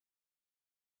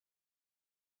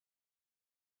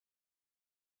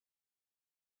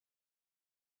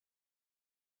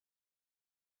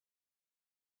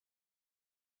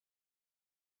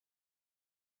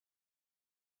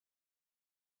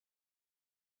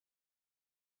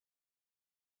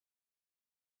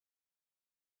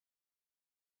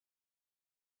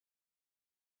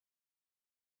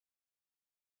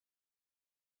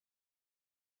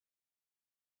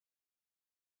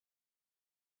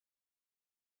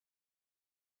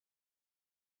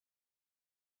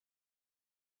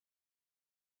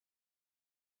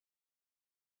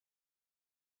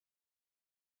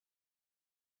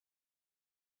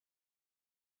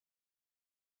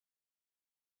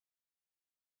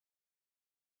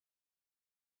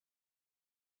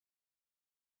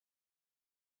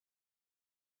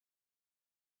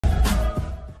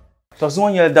to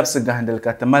zon yel dabs gahandel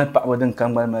ka tamal pa wadin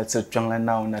kan mal mal sir changla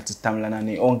naw na titamla na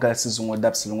ni on gal sizon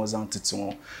dabs lungo zan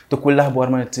titungo to kullah bor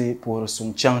man ti por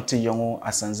sum chang ti yongo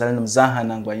asanzal nam zaha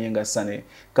nan gwa yenga sane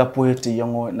ka poeti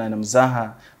yongo na nam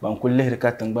zaha ban kullah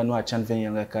ka tangban wa chan ven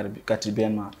yenga ka ti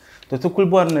benma to kul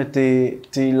bor na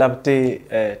ti labte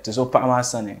ti zo pa ma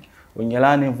sane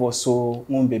wonyalane vo so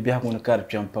ngumbe Behagu na kar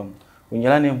piampam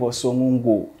wonyalane vo so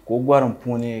ngungo ko gwaram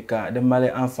pune ka de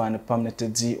male anfane pamne te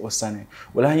di osane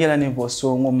wala nyalane vo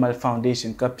so ngumal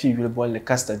foundation ka pi wilbol le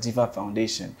Castadiva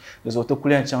foundation les auto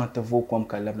kulen chante vo kom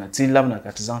ka labna ti labna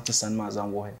ka tizante sanma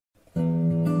zan wo.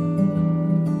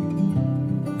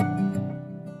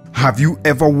 Have you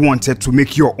ever wanted to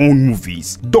make your own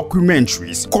movies,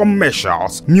 documentaries,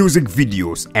 commercials, music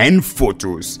videos, and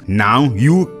photos? Now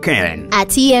you can. At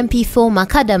TMP Film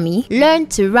Academy, learn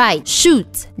to write,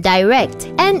 shoot,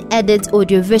 direct, and edit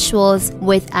audiovisuals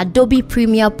with Adobe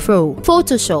Premiere Pro,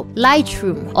 Photoshop,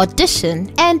 Lightroom,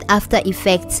 Audition, and After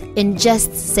Effects in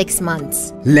just 6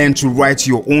 months. Learn to write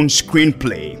your own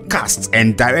screenplay, cast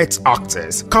and direct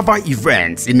actors, cover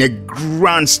events in a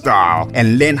grand style,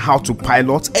 and learn how to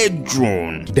pilot a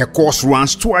drone. The course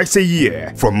runs twice a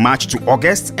year, from March to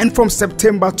August and from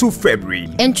September to February.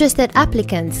 Interested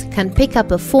applicants can pick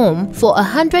up a form for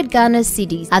 100 Ghana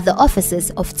cedis at the offices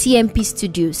of TMP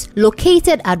Studios,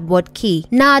 located at Ward K,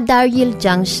 Nadaril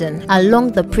Junction,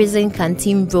 along the Prison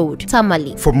Canteen Road,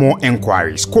 Tamale. For more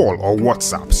enquiries, call or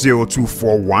WhatsApp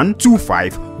 0241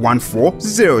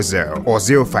 251400 or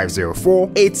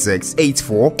 0504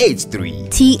 868483.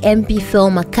 TMP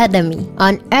Film Academy,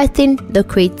 unearthing the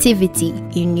creativity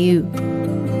in you.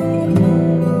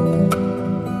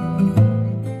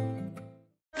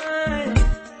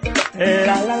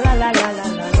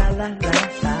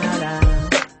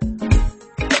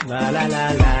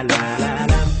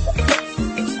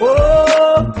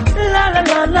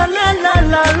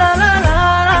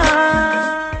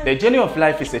 The journey of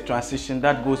life is a transition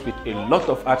that goes with a lot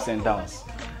of ups and downs.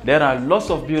 There are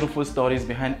lots of beautiful stories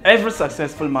behind every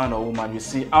successful man or woman you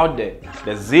see out there.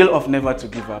 The zeal of never to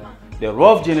give up, the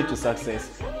rough journey to success,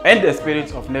 and the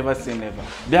spirit of never say never.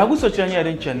 Behagu Sochira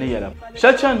yadin chane yala.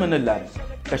 Shalchan mana lari,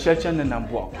 ka shalchan na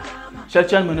nambuwa.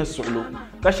 Shalchan mana solo,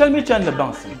 ka shalmi chan na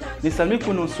bansi. Ni salmi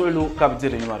kuno solo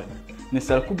kabdire nware. Ni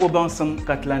sal kubo bansam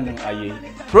katlan ng aye.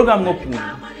 Program ngo puni.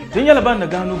 Din yala ban na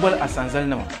ganu bal asanzal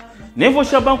nama. Nevo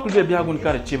shaban kulbe Behagu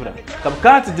nkare chibra.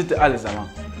 Kabkat dit al zaman.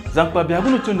 Zankpa Behagu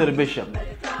no tun rebesham.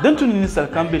 Dan tun ni sal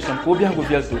kan besham ko Behagu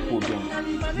vyal to ko biam.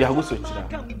 Behagu Sochira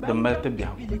da malte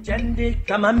Behagu.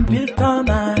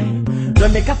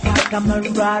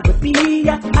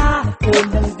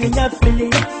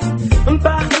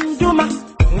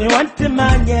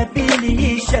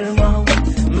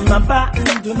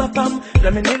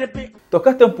 To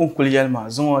katam pun kuliyalma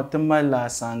zongo tamala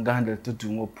sangandel to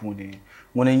dungo pune.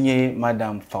 Monenye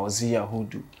Madam Fauzia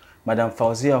Hudu. Madam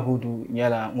Fauzia Hudu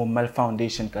nyala Mumal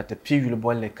Foundation kata piwil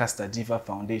bolle Castadiva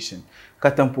Foundation.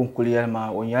 Katampun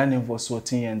kuliyalma onyala nivo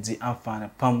sotin yandi anfana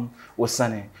pam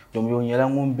osane. Domi onyala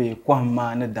ngumbe kwa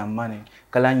ma na damane.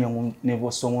 Kala nyong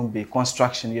nivo so ngumbe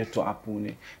construction yeto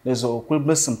apune. Lezo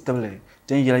kulbesum table.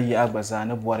 Ten yala yi agbaza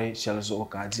na bware shalzo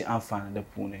oka di anfana da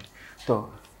pune. To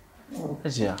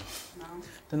ajia.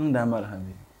 Tanung damal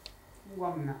habi.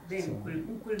 Wamna, ben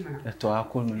kulmana. To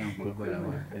akulmana kulbala.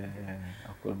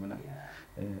 Akulmana.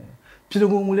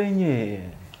 Pilogo mulenye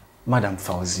Madam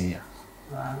Fauzia.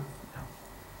 Wow.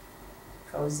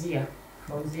 Fauzia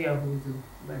Hudu,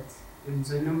 but in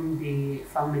zonum the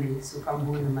family so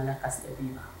kambo na mala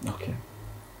Castadiva. Okay.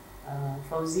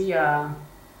 Fauzia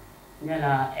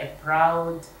nyala a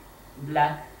proud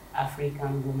black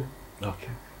African woman.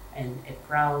 Okay. And a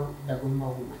proud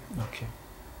Dagomba woman. Okay.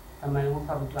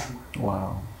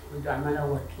 Wow.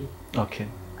 Okay. Okay.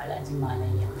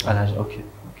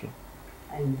 Okay.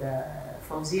 And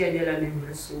Fauzia dela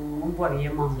nimbrisu mumbori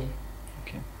yamale.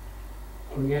 Okay.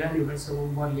 Dela nimbrisu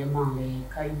mumbori yamale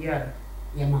kayar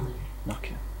yamale.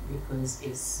 Okay. Because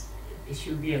it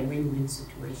should be a win-win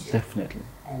situation. Definitely.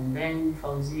 And then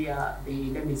Fauzia,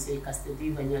 let me say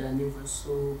Castadiva dela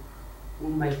nimbrisu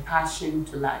my passion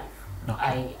to life.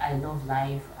 Okay. I love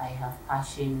life. I have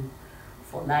passion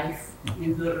for life.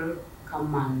 Never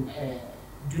come on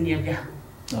dunya Behagu.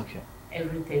 Okay.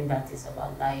 Everything that is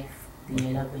about life, the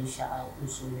Yellow Shah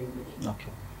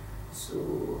okay. So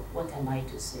what am I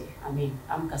to say? I mean,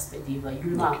 I'm Castadiva.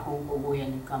 You know, Congo boy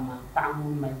and come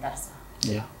Pangu Mandasa.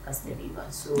 Yeah. Castadiva.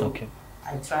 So okay.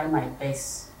 I try my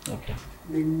best. Okay.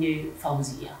 Nene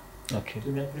Fauzia. Okay.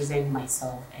 To represent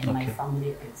myself and my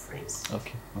family and friends.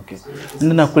 Okay. Okay.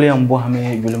 Nina kule ambo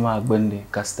hame yulema agbende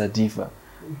Castadiva.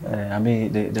 I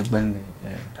mean the band.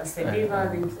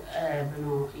 Castadiva means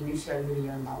initially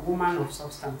a woman of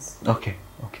substance. Okay.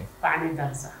 Okay. Pani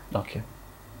Darza. Okay.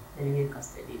 The name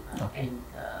Castadiva. Okay. And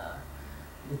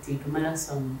it took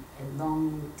Malason a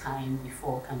long time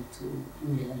before come to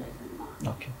India.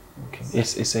 Okay. Okay.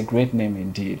 It's a great name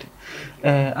indeed.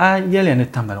 I yele ne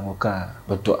tamalonga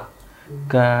badwa.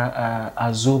 Ka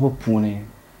azobo pune.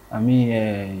 I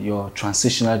mean your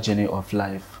transitional journey of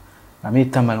life. I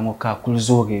mean tamalonga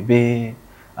kulzoge be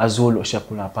azolo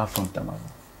shapula apart from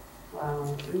tamalonga.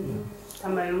 Wow.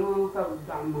 Tamalonga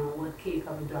kabudama working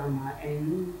kabudama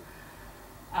and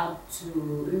up to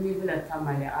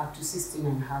Tamale up to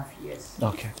 16.5 years.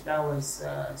 Okay. That was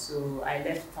so I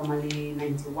left Tamale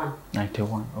 91.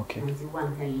 91, okay.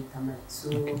 91 can eat Tamale. So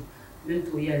then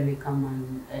 2 years come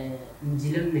and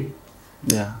Mjilemne.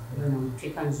 Yeah. You know,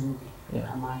 chicken zubi. Yeah.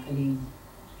 I'm actually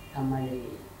Tamale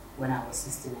when I was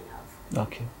 16.5.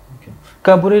 Okay, okay.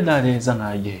 Kabure na de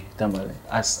zanga ye Tamale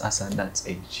as at that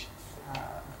age.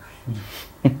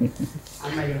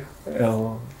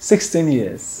 Oh, 16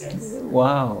 years. Yes.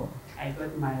 Wow. I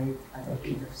got married at the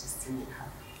age of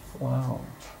 16.5. Wow.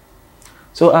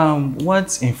 So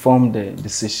what informed the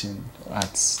decision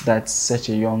at that such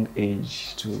a young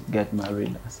age to get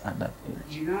married at that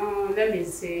age? You know, let me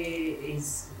say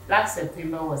is last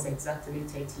September was exactly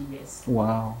 30 years.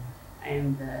 Wow.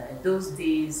 And those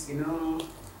days, you know,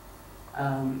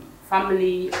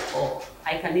 family, or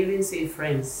I can even say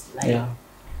friends, like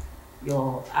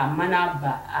your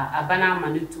abana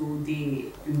manutu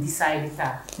de decide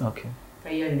that. Okay.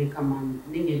 Kaya ni kama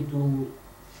ninge do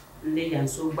ninge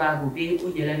anso bago be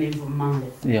ujela ni mvumang.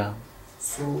 Yeah.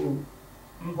 So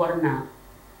mborna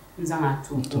nzanga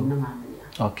tu na ngamia.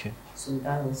 Okay. So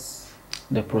that was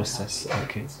the process.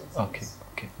 Okay. Okay.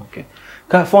 Okay. Okay.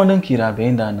 Ka fondan kira be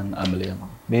inda nang amle ma.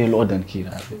 Be lodan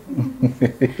kira be.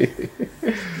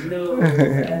 No.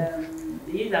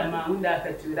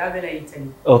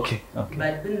 Okay, okay.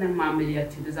 But when the family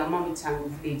to the Zamami Chang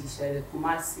village,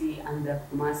 Kumasi and the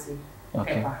Kumasi.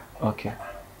 Okay, okay.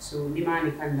 So the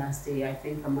man can stay, I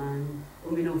think,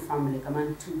 Umino family,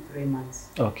 2-3 months.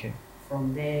 Okay.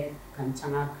 From there,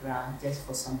 Kanchang Accra just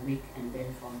for some week, and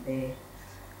then from there,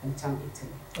 Kanchang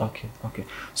Italy. Okay, okay.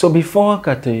 So before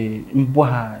Kate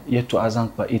Mbwaha yetu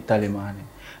azangpa Italy mane,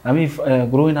 I mean,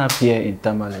 growing up here in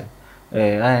Tamale, I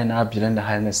and I been the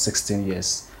highness 16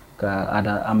 years. Ka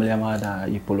ada amlema ada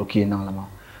ipoloki nang lama.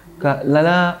 Ka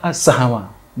lala asahama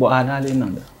bo ada le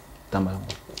nang Tamale.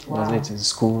 Was it in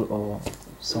school or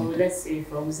something? So let's say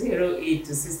from 08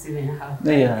 to 16.5.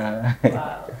 Yeah.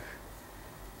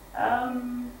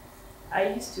 Wow.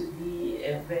 I used to be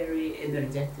a very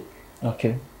energetic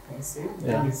person.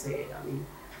 Let me say, I mean,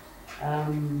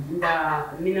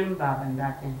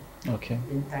 okay.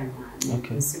 In time,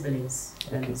 okay. Siblings.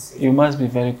 Okay. You must be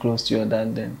very close to your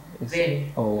dad then.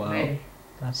 Very. Oh wow. Very.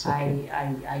 That's okay.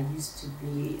 I used to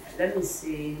be, let me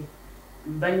say,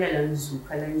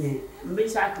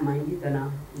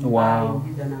 wow.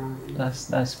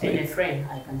 That's great. And a friend,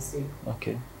 I can say.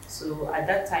 Okay. So at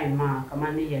that time,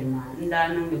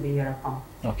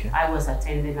 okay. I was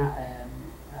attending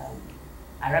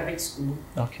Arabic school.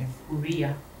 Okay.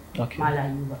 Uriya. Okay.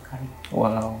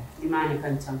 Wow.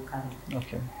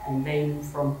 Okay. And then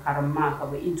from Karamak, I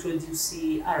will introduce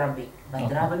Arabic, but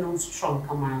there are no strong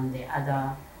command the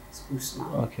other schools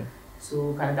now. Okay.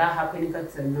 So that happened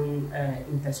at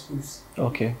inter schools.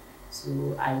 Okay.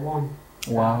 So I won.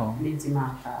 Wow.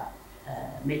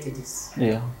 Methodist.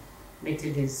 Yeah.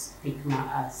 Methodist picked me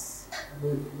as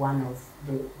one of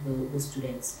the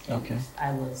students. Okay.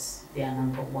 I was their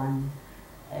 #1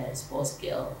 sports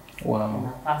girl. Wow. And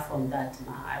apart from that,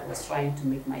 I was trying to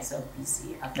make myself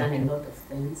busy. I've done a lot of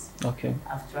things. Okay.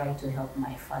 I've tried to help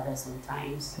my father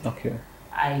sometimes. Okay.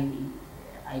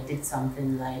 I did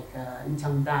something like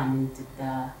Nchangdan did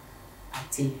the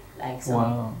ati, like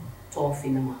some tour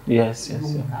cinema. Yes,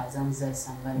 yes.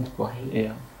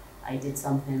 Yeah. I did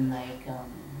something like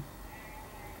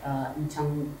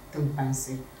Nchang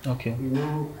Tumpansi. Okay. You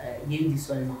know, Yendi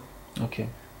Solma. Okay.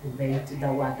 And then to the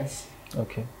Wagash.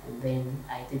 Okay. And then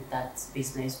I did that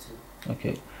business too.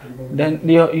 Okay. Then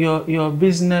your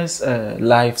business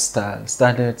lifestyle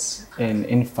started in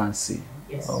infancy.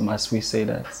 Yes. Or must we say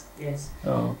that? Yes.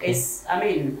 Oh, okay. I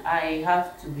mean, I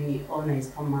have to be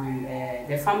honest.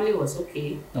 The family was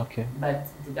okay. Okay. But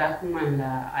the document,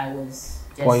 I was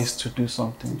just poised to do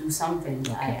something.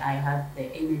 Okay. I had the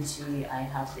energy. I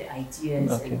have the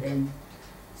ideas, and then.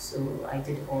 So I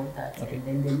did all that, and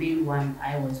then the main one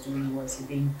I was doing was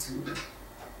being to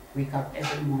wake up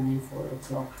every morning 4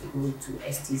 o'clock to go to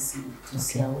STC to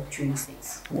sell train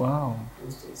sticks. Wow.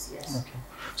 Those days, yes. Okay.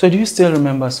 So do you still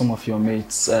remember some of your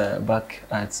mates back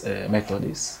at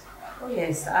Methodist? Oh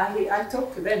yes, I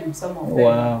talked to them, some of them.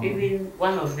 Wow. Even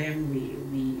one of them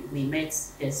we met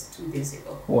just 2 days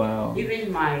ago. Wow.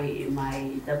 Even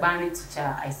the Bani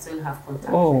teacher, I still have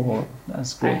contact with him.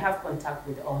 That's great. I have contact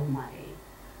with all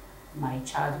my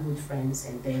childhood friends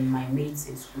and then my mates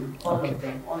in school, all of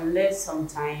them. Unless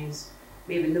sometimes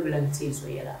maybe no volunteers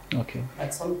were. Okay.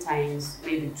 But sometimes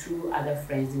maybe through other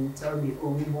friends they will tell me, oh,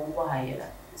 we won't go higher.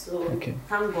 So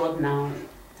thank God now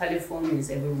telephone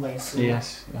is everywhere. So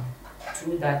yes,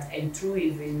 through that and through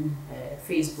even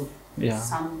Facebook,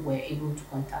 some were able to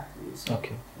contact me. So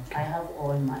I have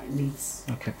all my mates.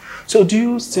 Okay. So do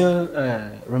you still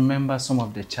remember some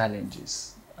of the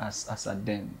challenges as at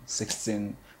then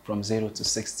 16, from 0 to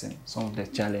 16? Some of the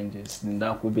challenges.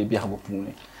 That could be Behagu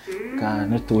Pune.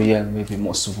 Not to yell maybe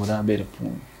most of them.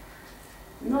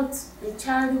 Not in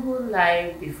childhood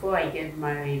life. Before I get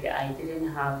married, I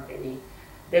didn't have any.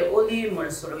 The only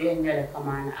Morsoroyan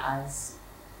command as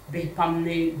the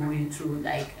family going through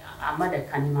like a mother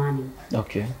Kanimani.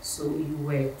 Okay. So you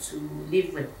were to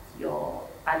live with your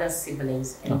other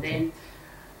siblings and then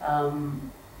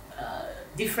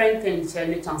different things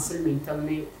Charlie Chancellor me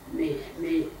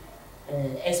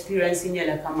experiencing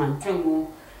your command Tango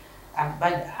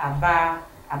Abapra,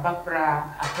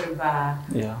 Aperba,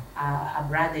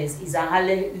 brothers is a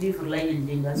highly live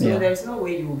learning. So there's no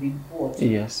way you will be bored.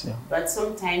 Yes, But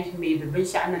sometimes maybe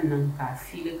Benshan and Nanka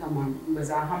feel come on was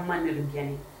a hamman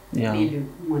again. Maybe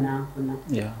Mona.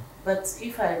 But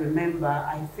if I remember,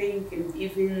 I think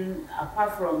even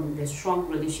apart from the strong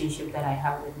relationship that I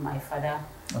have with my father,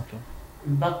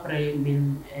 Bakre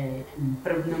min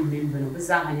problem min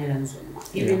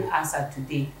even as of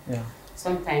today.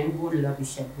 Sometimes good love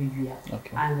is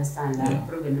I understand that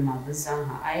program.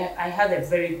 I had a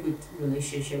very good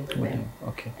relationship with them.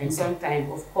 And sometimes,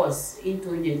 of course,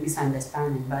 into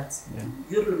misunderstanding, but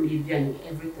your religion,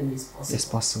 everything is possible. It's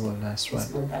possible, that's right.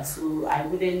 It's not that. So I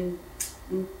wouldn't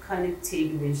kind of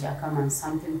take when she come on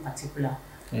something particular.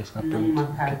 Yes,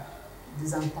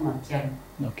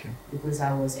 because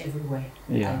I was everywhere.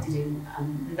 I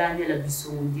didn't. Daniel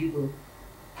Abisson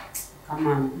come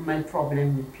on, my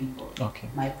problem with people.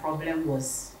 My problem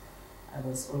was I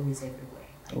was always everywhere.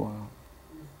 Wow.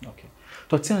 Okay.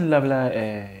 To tin labla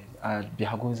a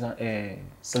Behaguza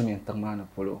Salmi Intermana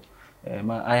Polo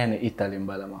ma ayana Italy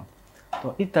balama.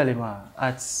 To Italy ma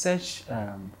at such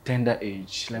tender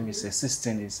age, let me say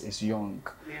 16 is young,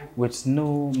 with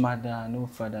no mother, no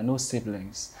father, no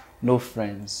siblings, no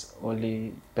friends.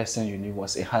 Only person you knew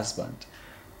was a husband.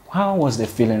 How was the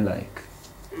feeling like?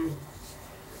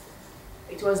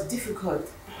 It was difficult.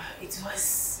 It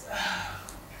was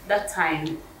that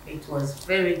time. It was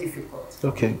very difficult.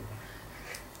 Okay.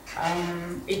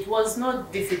 It was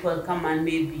not difficult. Come and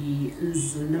maybe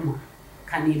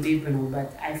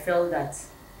but I felt that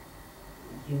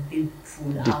you've been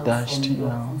pulled out from your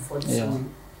comfort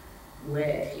zone.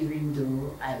 Where even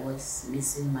though I was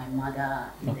missing my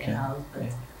mother in the house,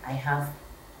 but I have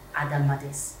other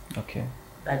mothers.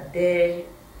 But there,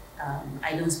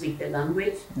 I don't speak the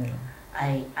language.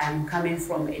 I am coming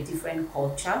from a different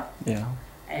culture,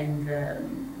 and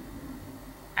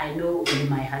I know only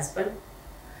my husband,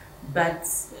 but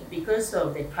because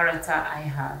of the character I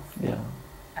have,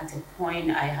 at a point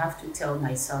I have to tell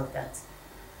myself that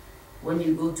when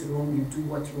you go to Rome, you do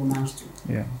what Romans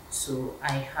do. So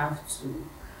I have to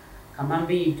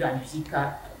Kamambi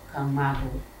Dranjika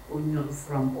Kamago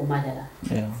from Omadala.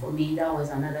 For me, that was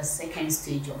another second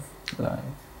stage of life.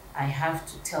 I have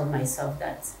to tell myself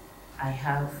that I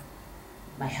have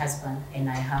my husband and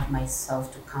I have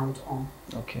myself to count on.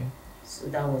 So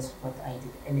that was what I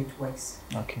did, and it works.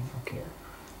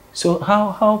 So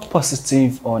how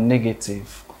positive or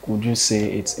negative could you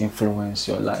say it's influenced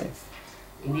your life?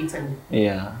 In Italy?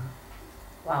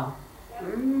 Wow.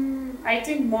 I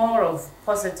think more of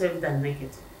positive than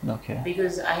negative.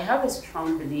 Because I have a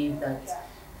strong belief that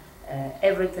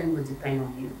everything will depend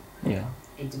on you.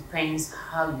 It depends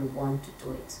how you want to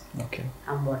do it.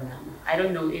 I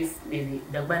don't know if maybe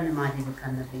the Banamadi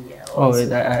can be here.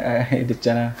 The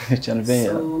channel.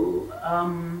 So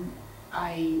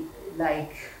I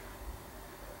like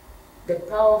the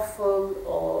powerful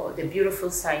or the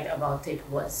beautiful side about it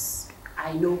was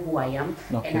I know who I am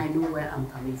and I know where I'm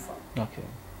coming from.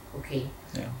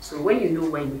 So when you know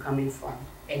where you're coming from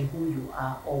and who you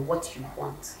are or what you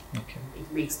want,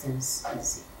 it makes things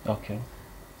easy.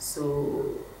 So,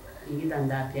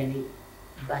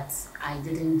 but I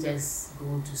didn't just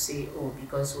go to say, oh,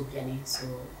 because of Jenny, so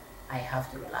I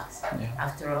have to relax. Yeah.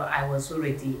 After all, I was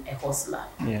already a hustler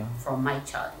from my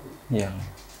childhood. Yeah.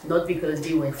 Not because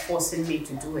they were forcing me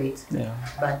to do it,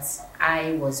 but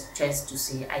I was just to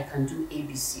say I can do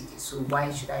ABCD. So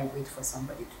why should I wait for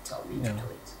somebody to tell me to do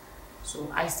it? So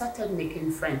I started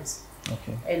making friends.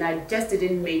 Okay. And I just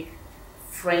didn't make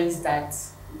friends that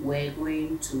were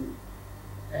going to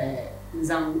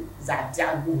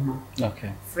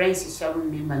Okay. Friends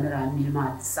Shabam Manara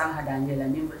Milma Sahadangela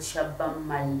Nimble Shabam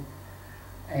my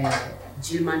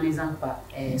Gilmanizampa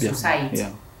society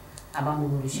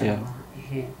Abamuru Shabam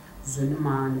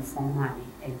Zunuman Fomani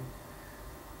and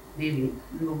maybe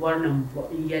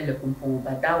yellow compound,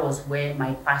 but that was where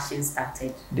my passion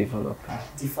started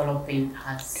developing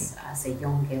as a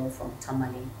young girl from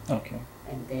Tamale. Okay.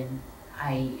 And then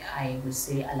I would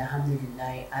say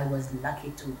Alhamdulillah, I was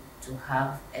lucky to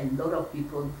have a lot of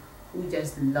people who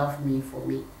just loved me for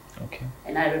me. Okay.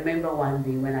 And I remember one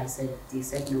day when they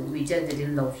said, no, we just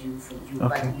didn't love you for you,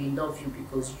 but we love you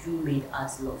because you made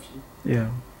us love you.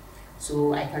 Yeah.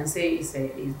 So I can say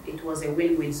it was a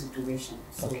win-win situation.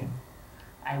 So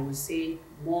I would say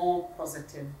more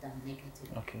positive than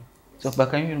negative. Okay. Yes. So, but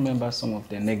can you remember some of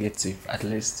the negative, at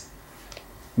least?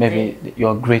 Maybe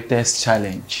your greatest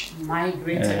challenge? My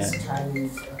greatest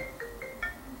challenge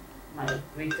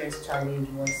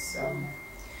was,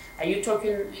 are you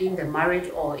talking in the marriage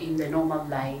or in the normal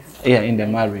life? Yeah, in the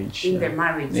marriage. In the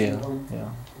marriage. Yeah.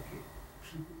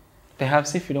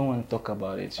 Perhaps if you don't want to talk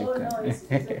about it, you can. No, it's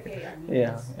okay. I mean,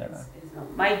 it's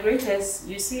not. My greatest,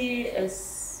 you see,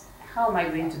 is how am I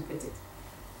going to put it?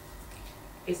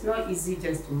 It's not easy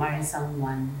just to marry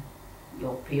someone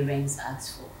your parents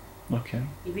asked for. Okay.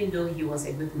 Even though he was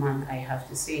a good man, I have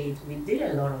to say it. We did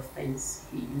a lot of things.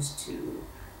 He used to,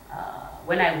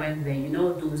 when I went there, you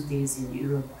know, those days in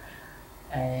Europe,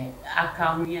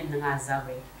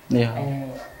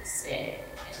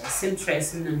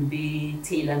 seamstress and be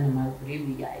tailor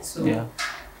and guys. So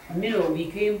you know, we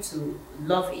came to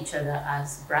love each other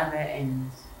as brother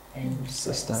and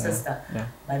sister. Yeah.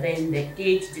 But then the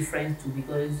age difference too,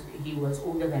 because he was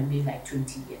older than me like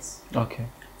 20 years. Okay.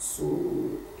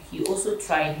 So he also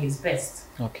tried his best.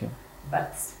 Okay.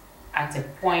 But at a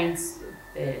point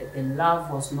the love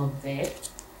was not there,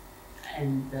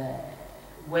 and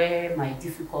where my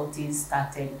difficulties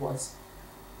started was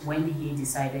when he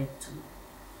decided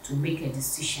to make a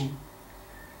decision,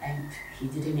 and he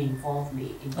didn't involve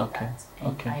me in that.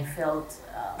 And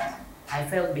I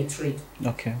felt betrayed.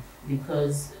 Okay.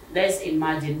 Because let's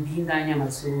imagine being Ganyama.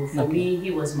 So for me,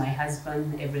 he was my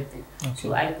husband, everything. Okay.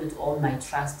 So I put all my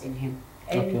trust in him,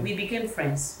 and we became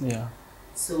friends. Yeah.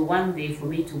 So one day, for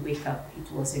me to wake up,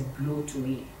 it was a blow to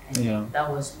me, and that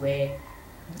was where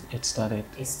it started.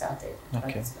 Okay.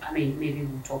 But, I mean, maybe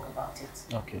we'll talk about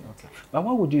it. Okay. Okay. But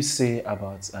what would you say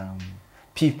about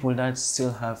people that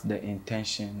still have the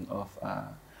intention of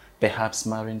perhaps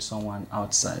marrying someone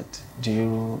outside? Do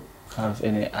you have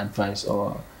any advice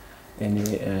or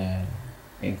any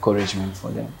encouragement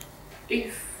for them?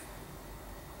 If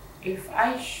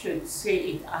I should say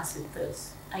it as it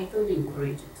is, I don't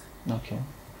encourage it. Okay.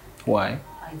 Why?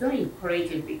 I don't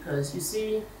encourage it because, you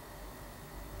see,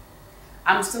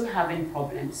 I'm still having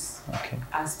problems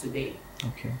as today.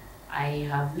 Okay. I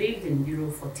have lived in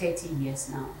Europe for 30 years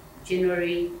now.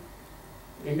 The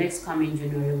next coming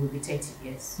January will be 30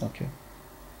 years. Okay.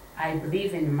 I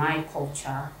believe in my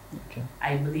culture. Okay.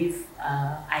 I believe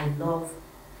I love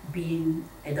being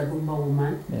a Dagomba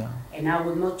woman. Yeah. And I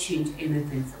will not change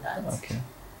anything for that. Okay.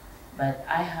 But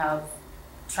I have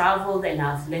traveled and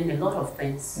I've learned a lot of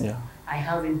things. Yeah. I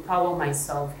have empowered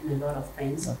myself in a lot of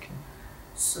things. Okay.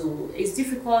 So it's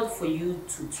difficult for you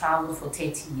to travel for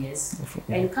 30 years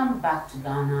and come back to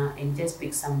Ghana and just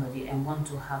pick somebody and want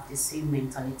to have the same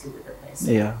mentality with the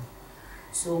person. Yeah.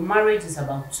 So marriage is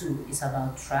about two. It's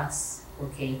about trust.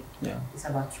 Okay. Yeah. It's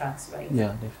about trust, right?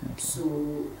 Yeah, definitely.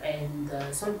 So and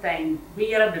sometimes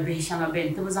we are the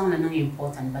it wasn't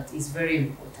important, but it's very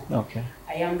important. Okay.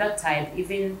 I am that type.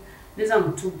 Even there's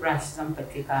two brushes on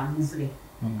paprika,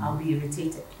 I'll be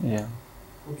irritated. Yeah.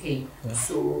 Okay,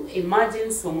 so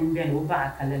imagine someone being over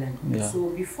a Kalalan.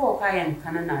 So before I am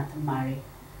to marry,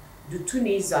 the two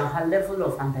needs are her level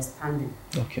of understanding.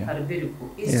 Okay.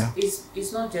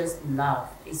 It's not just love,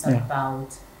 it's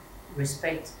about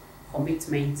respect,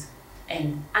 commitment,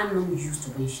 and unknown use to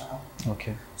be sure.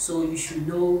 Okay. So you should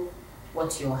know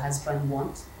what your husband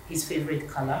wants, his favorite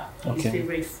color, his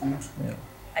favorite food. Yeah.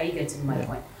 Are you getting my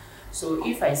point? So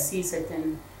if I see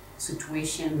certain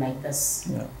situation like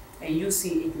this, and you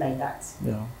see it like that,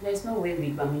 there's no way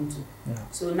we're going to. Yeah.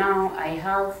 So now I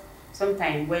have,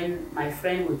 sometimes when my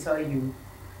friend will tell you,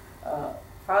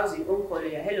 Fauzia,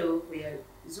 hello,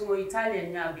 So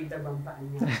Italian now be the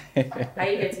bampanya.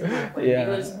 I get it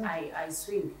because I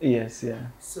swing. Yes, yeah.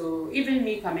 So even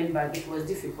me coming back, it was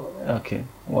difficult. Okay.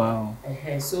 Wow.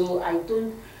 So I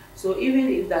don't. So even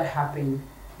if that happened,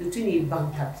 you do need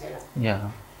bank up there.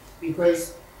 Yeah.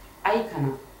 Because I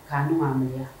cannot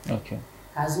amelia. Okay.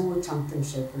 Kazu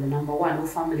championship. Number one, no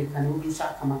family can do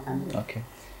shakamakano. Okay.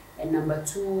 And number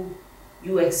two,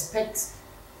 you expect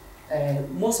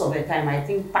most of the time. I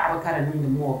think Papa can do the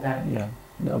more. Yeah.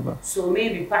 So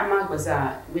maybe Pama was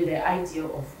with the idea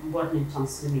of born and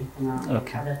transmitting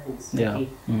other things. Yeah. Okay.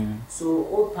 So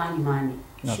old Pani Mani,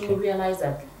 she will realize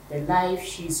that the life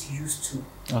she's used to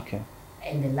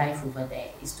and the life over there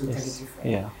is totally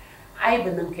different. Yeah. I've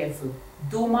been careful.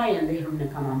 Do my and the room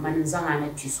come man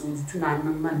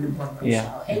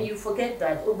and you forget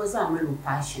that over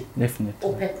passion. Definitely.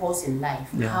 Or purpose in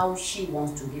life, how she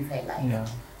wants to live her life. Yeah.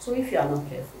 So if you are not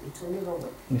careful, it will never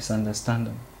work.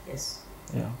 Misunderstanding. Yes.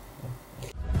 Yeah.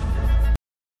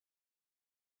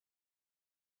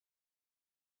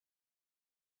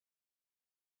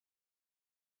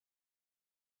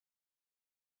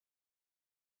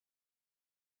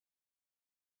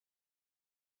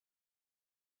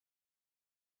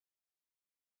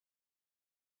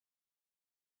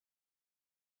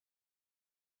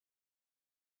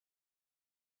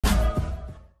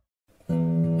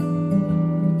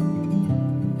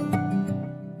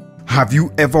 Have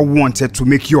you ever wanted to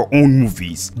make your own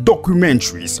movies,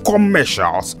 documentaries,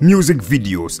 commercials, music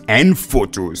videos, and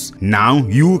photos? Now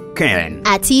you can.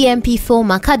 At TMP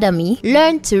Film Academy,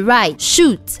 learn to write,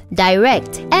 shoot,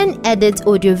 direct, and edit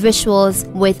audiovisuals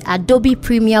with Adobe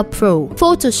Premiere Pro,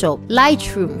 Photoshop,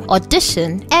 Lightroom,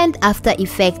 Audition, and After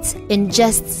Effects in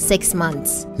just 6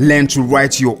 months. Learn to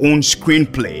write your own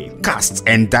screenplay, cast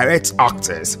and direct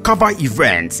actors, cover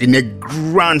events in a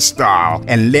grand style,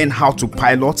 and learn how to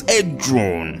pilot a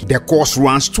drone. The course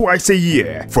runs twice a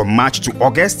year, from March to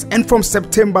August and from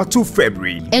September to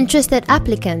February. Interested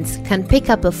applicants can pick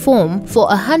up a form for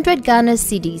 100 Ghana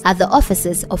cedis at the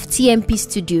offices of TMP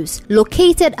Studios,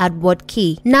 located at Ward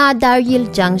K, Nadaril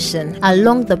Junction,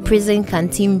 along the Prison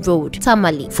Canteen Road,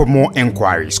 Tamale. For more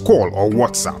enquiries, call or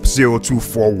WhatsApp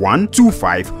 0241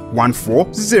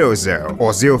 251400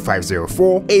 or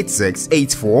 0504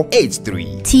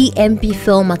 868483. TMP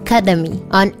Film Academy,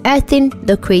 unearthing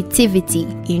the creativity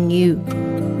in you.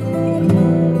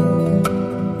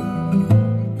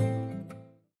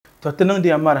 Tottenham the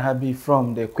Amar Habi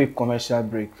from the quick commercial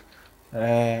break.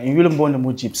 In Willembon the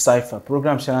Mujeeb Cypher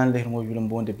program Shalan Lermo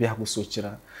Willembon the Behagu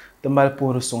Sochira. The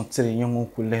Malporo song Terry Young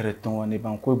Kulereton and the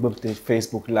Banco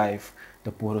Facebook Live,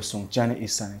 the Poro song Jani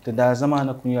Isan. The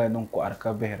Dazamana Kunya Nonko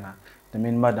Arcabera, the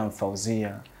main Madam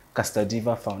Fauzia,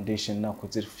 Castadiva Foundation now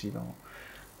could feel.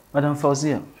 Madam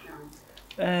Fauzia.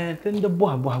 Then the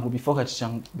Behagu before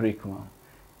catching break one.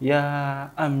 Ya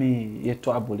ami ye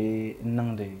to abole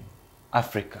nangde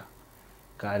Africa.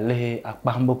 Ka lehe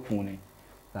akbambo pune.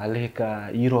 Ka lehe ka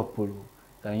Europe polo.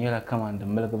 Ka nyela kama the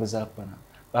melga bazapana.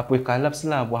 Bapwe ka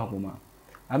lapsla Behagu ma.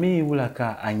 Ami wula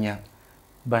ka anya.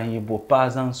 Ban ye bo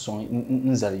pazan son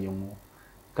nzali yomo.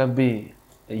 Ka be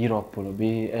Europe polo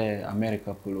be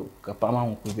America polo. Ka pama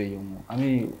unku be yomo.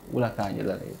 Ami wula ka anya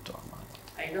la to ama.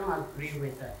 I don't agree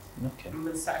with that. Okay.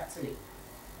 Actually,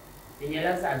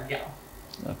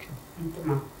 okay.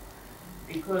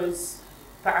 Because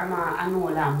Pama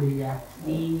Anola Amelia,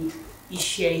 we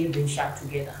share even shot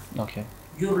together. Okay.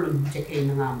 You'll take in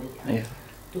Amelia. Yeah.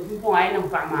 To people I know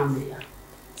Pama Amelia.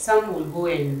 Some will go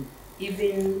and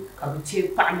even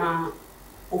Kabuchi Pama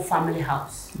or family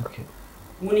house. Okay.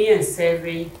 Muni and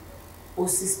Survey, or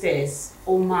sisters,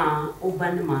 or ma, or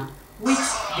banama, which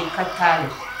they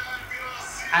cut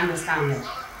understand that.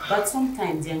 But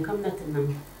sometimes they come not to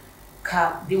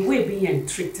the way being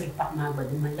treated partner by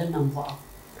the Malan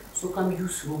so come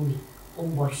use me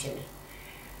on Borshele.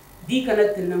 They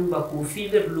cannot number who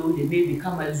feel low, they may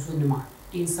become a zonema.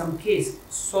 In some case,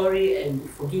 sorry and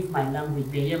forgive my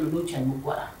language, they am no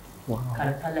chamugwa.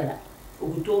 Carapala,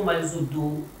 Oguto Malzo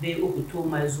do, they Oguto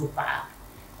Malzo pa.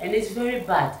 And it's very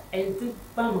bad. And to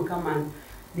Bamu come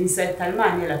this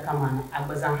Talman Yella Kamana, I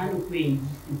was a hand queen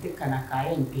in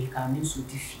Tekanaka and Peka means to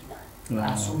defeat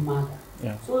that.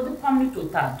 So the family to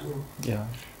Tado. Yeah.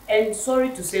 And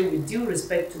sorry to say, with due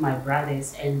respect to my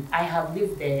brothers, and I have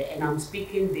lived there and I'm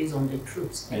speaking based on the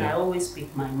truth. And I always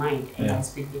speak my mind and I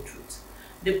speak the truth.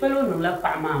 The fellow no la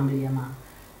Pama Miliama,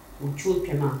 who choked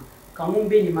him,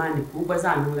 Kamumbe Nimani, who was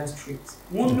on the street.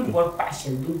 Mundu bought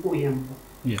passion, don't go yambo.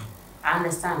 Yeah. I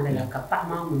understand that like a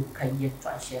Pama can get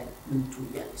trash into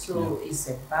years. So it's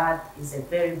a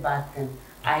very bad thing.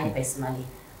 I personally,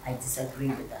 I disagree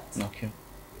with that. Okay.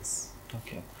 Yes.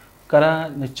 Okay. Kara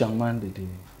ne changman de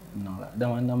no la. Da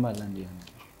wan number landi yani.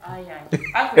 Ay.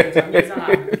 Akwe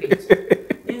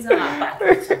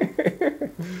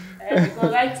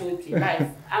because I told you, life,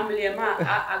 I'm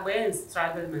going to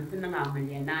struggle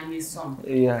maintaining some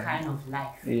kind of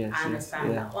life. Yes, I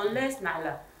understand that. Unless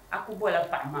Nala, I could boil a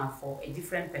partner for a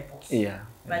different purpose. Yeah.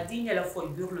 But then you're for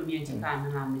Burlumi and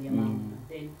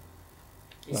then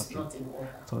it's not in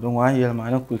order. So don't want you,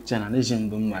 man. I'm quick channel.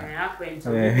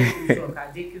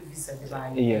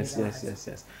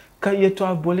 Yes. Can you to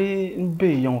a bully in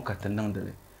Bay Young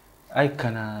Catanandale? I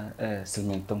can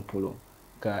Silmenton Polo,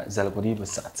 Zalabodiba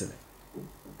Saturday.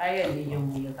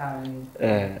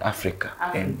 Africa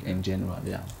in general,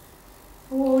 yeah.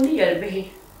 Oh, near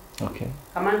Bay. Okay.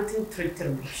 Commanding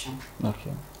tribution.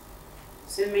 Okay.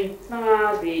 So,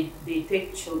 they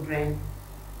take children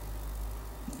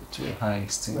to a high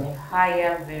esteem. To a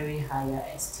higher, very higher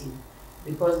esteem.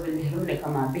 Because when they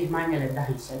come out, big manual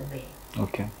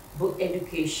okay. Book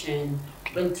education,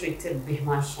 when treated big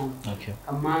machine. Okay.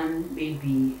 Come on,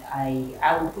 maybe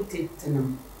I will put it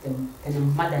in a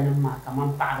mother and ma, come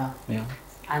on, power. Yeah.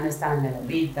 I understand that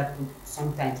that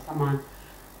sometimes come on,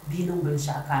 be no one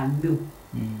shaka milk.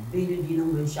 Baby be no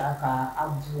one shaka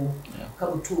abu,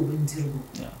 come to windiru.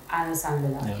 I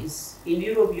understand that is in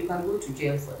Europe you can go to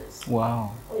jail for this.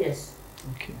 Wow. Oh yes.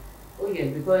 Okay. Oh yeah,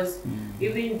 because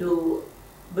even though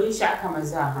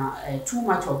too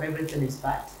much of everything is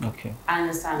bad. Okay. I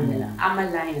understand that. I'm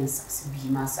a lion, be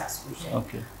my suspicion.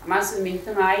 Okay. I'm also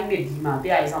making I may be my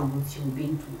bear is on with you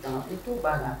being too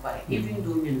bad, even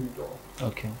though you know.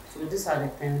 Okay. So these are the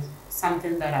things,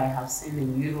 something that I have seen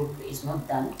in Europe is not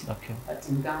done. Okay. But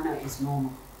in Ghana it's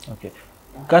normal. Okay.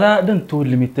 Kada then to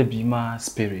limited be my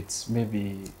spirits,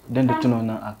 maybe then the tune on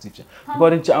active.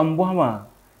 But in Ambuama,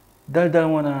 dal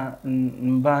wana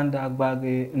mbanda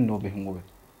agbage ndobe ngwe.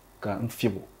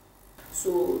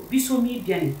 So bisomi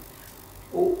bien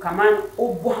o kaman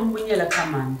o bohambunya la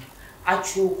kaman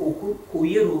achu ko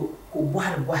yero ko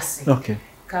bohar boase okay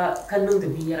ka nang de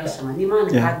binyara shama ni man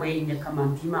ka gbe nya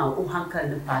kaman bima o hankal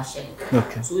ne pashe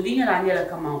okay so dinya la nyala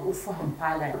kaman o faham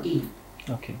pala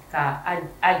okay ka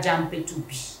a jump to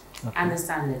be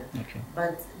understand that okay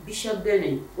but bishop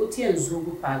bene o tien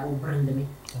zogu pa go brandeme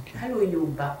okay halo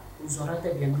nyoba uzorata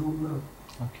bien no.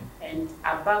 Okay. And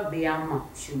about the Yama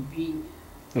should be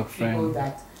your friend people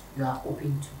that you are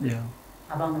open to. Yeah.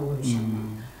 About the word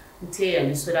Shama. Until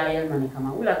you saw that Yelman come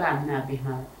out, Ula Gana be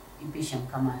my impatient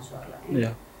come as well.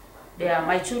 Yeah. They are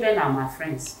my children are my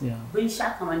friends. Yeah. When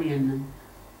Shakamani and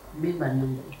member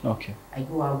number. Okay. I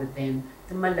go out with them.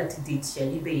 The Malati did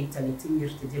Shelly Bay, Italy, 10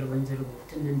 years to deal with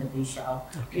the Bisha.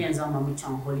 Me and Zama which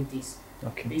on holidays.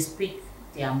 Okay. They speak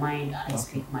their mind, I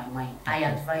speak my mind. I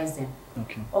advise them.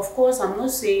 Okay. Of course, I'm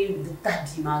not saying that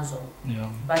dimazo. Yeah.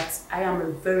 But I am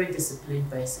a very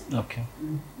disciplined person. Okay.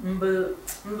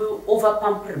 Over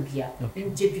pamper beer.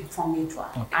 Okay.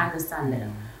 I understand that.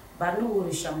 But no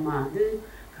worry, Shama.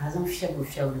 Hasn't feel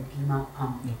bima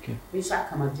pam. Okay. We shall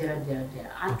come a jera.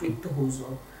 I took to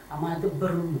Hozo. I'm at the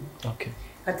Burma. Okay.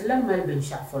 Catalan Melbourne,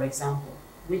 for example,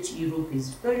 which Europe is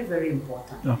very, very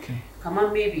important. Okay. Come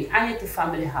on, maybe I need a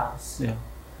family house. Yeah.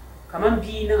 Come on,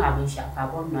 be no having shop. I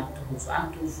want not to host.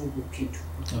 I'm too full with kid.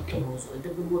 Okay.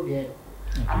 It will go there.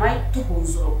 I might to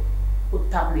host put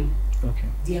tablet. Okay.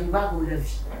 The embargo levy.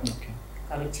 Okay.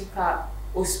 Kalichika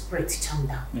or spread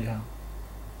chanda. Yeah.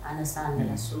 Understand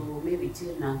that? So maybe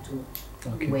till now to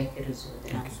work it as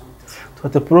well. So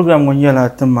the program when you are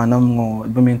manam ngo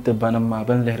bumente banam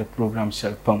ban lehre program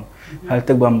shall pam. Hal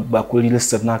tek bam bakuli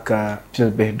list na ka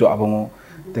pil be do abongo.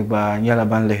 Tek ba nyala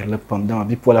ban lehre pam dama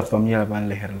bi pola pam nyala ban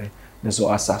lehre le so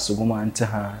asasu goma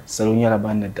antaha salo nyala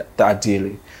ban ta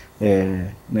adile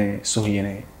ne so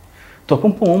yene. To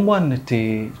pompo ombo an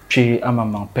te che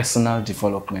amama personal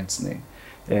development ne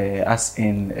as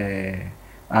in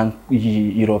and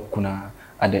Europe kuna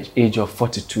at the age of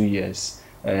 42 years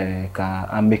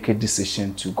I make a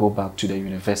decision to go back to the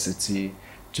university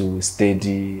to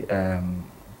study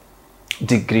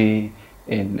degree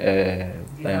in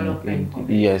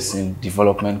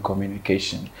development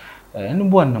communication.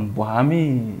 And what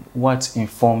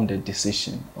informed the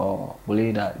decision or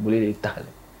knowledge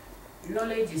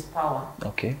is power.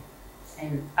 Okay.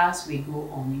 And as we go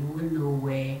on, you will know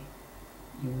where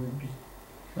you will be.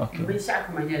 Okay.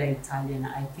 Italian,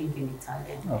 I think in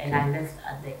Italian, okay. And I left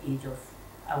at the age of,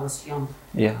 I was young.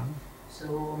 Yeah.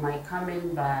 So my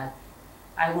coming back,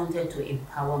 I wanted to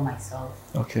empower myself.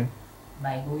 Okay.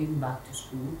 By going back to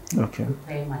school. Okay.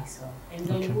 Prepare myself, and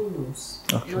then who knows?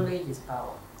 Okay. Knowledge is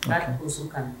power. That also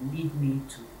can lead me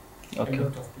to a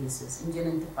lot of places. In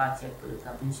general, party I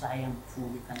am full.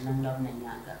 We can learn.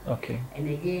 Okay. And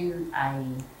again, I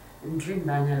in dream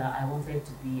Daniela, I wanted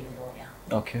to be a lawyer.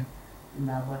 Okay.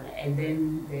 And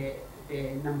then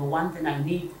the number one thing I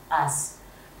need us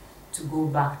to go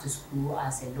back to school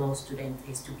as a law student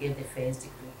is to get the first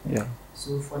degree. Yeah.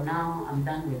 So for now, I'm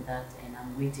done with that, and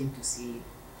I'm waiting to see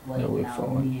what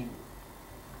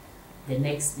the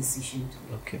next decision to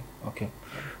make. Okay, okay.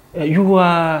 You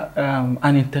are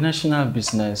an international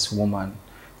business woman,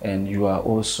 and you are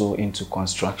also into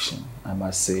construction, I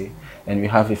must say. And we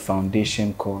have a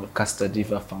foundation called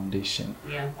Castadiva Foundation,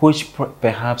 which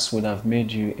perhaps would have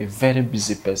made you a very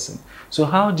busy person. So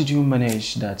how did you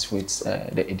manage that with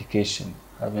the education,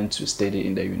 having to study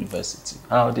in the university?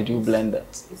 How did you blend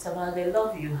that? It's about the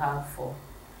love you have for,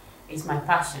 it's my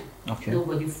passion. Okay.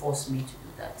 Nobody forced me to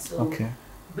do that. So, okay.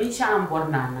 There's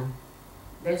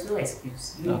no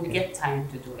excuse. You will get time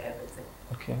to do everything.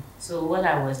 Okay. So what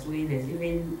I was doing is,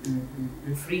 even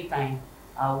in free time,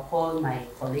 I'll call my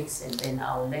colleagues and then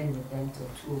I'll learn with them till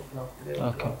 2 o'clock, 3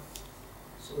 o'clock. Okay.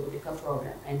 So it's a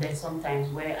problem. And then sometimes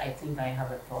where I think I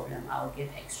have a problem, I'll get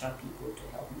extra people to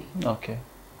help me. Okay.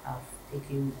 I've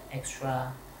taken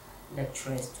extra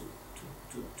lecturers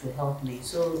to help me.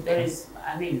 So there is,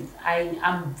 I mean,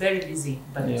 I'm very busy,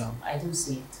 but I don't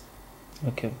see it.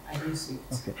 Okay. I don't see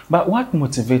it. Okay. But what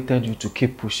motivated you to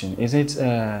keep pushing? Is it,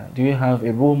 do you have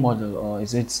a role model, or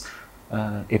is it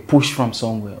a push from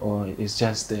somewhere, or it's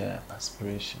just the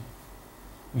aspiration?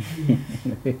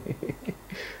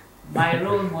 My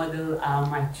role model are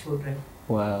my children.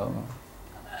 Wow.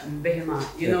 Behema,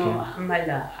 you know,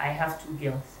 Amala, I have 2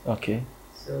 girls. Okay.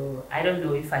 So I don't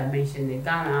know if I mentioned the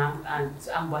Ghana and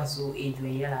Ambaso age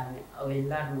or in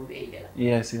Larno.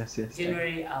 Yes.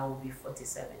 January I will be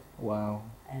 47. Wow.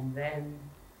 And then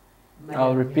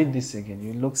I'll repeat this again.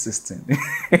 You look 16.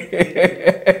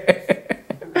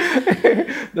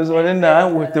 That's what I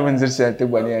know. That's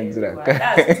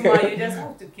tomorrow. You just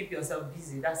have to keep yourself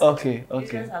busy. That's okay. You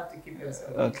just have to keep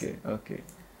yourself busy. Okay.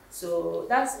 So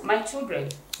that's my children.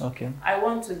 Okay. I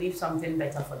want to leave something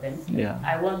better for them. Yeah.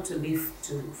 I want to leave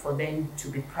for them to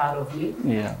be proud of me.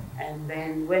 Yeah. And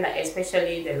then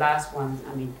especially the last one,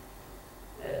 I mean,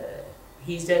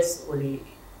 he's just only,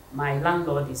 my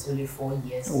landlord is only 4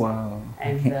 years. Wow.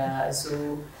 And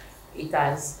so it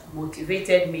has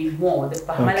motivated me more. The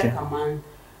Pahamala command,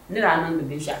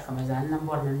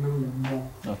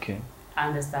 okay. I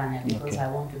understand that, because I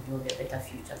want to build a better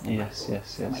future for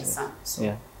my son. So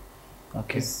yeah.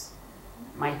 Okay.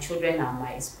 My children are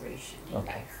my inspiration in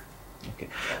life. Okay.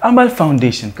 Ambal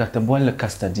Foundation, Katabwala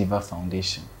Castadiva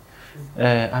Foundation.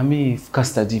 Ami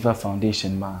Castadiva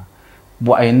Foundation ma.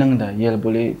 Bo ay nang da yel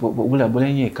bole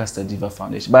ye Castadiva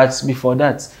Foundation. But before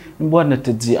that, mbo na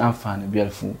tedi amfani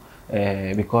bielfu.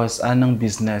 Because anang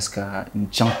business ka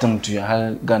chantang tu ya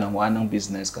hal gana mo anang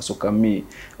business ka so kami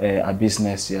a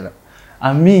business yela.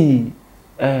 Ami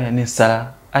ni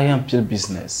sala ayam pure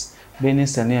business. Be ni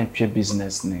sala ayam pure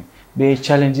business ni. Be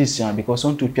challenges yan, because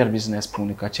on to pure business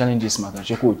punika challenges maka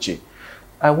chekoche.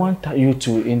 I want you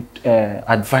to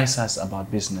advise us about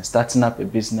business, starting up a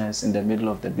business, in the middle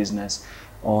of the business,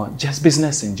 or just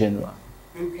business in general.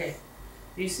 Okay.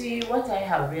 You see, what I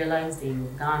have realized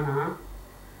in Ghana,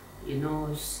 you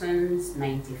know, since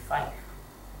 95,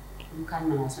 you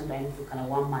can sometimes you can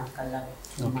 1 month,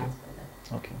 2 months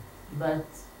better. Okay. But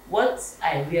what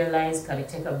I realized, can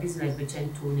take a business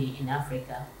between Tony in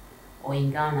Africa or in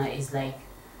Ghana is like,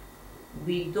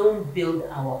 we don't build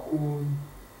our own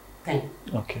thing.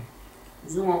 Okay.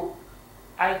 So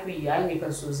I make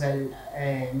a social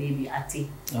maybe ati.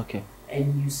 Okay.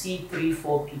 And you see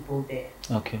 3-4 people there.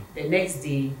 Okay. The next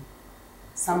day,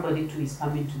 somebody too is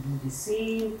coming to do the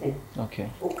same thing. Okay.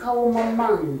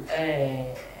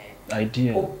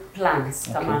 Idea. Or plans.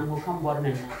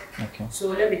 Okay. Okay. So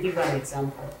let me give you an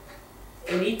example.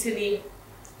 In Italy,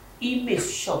 image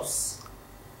shops.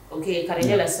 Okay,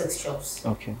 Carigella sex shops.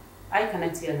 Okay. I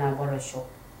cannot tell now about a shop.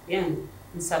 Young.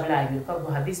 Sabla you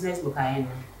have business book Kayen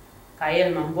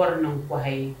Mamborno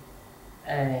Kwahe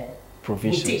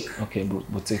provisions. Boutique. Okay,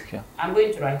 boutique, yeah. I'm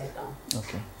going to write it down.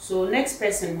 Okay. So next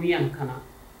person we am kana.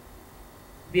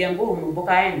 Biango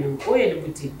Bokayen Oye the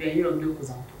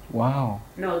boutique, wow.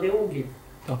 No, they won't give.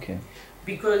 Okay.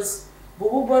 Because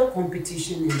Bobo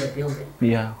competition in the building.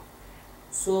 Yeah.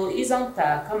 So isn't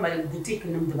Kamal boutique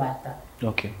bata.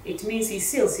 Okay. It means he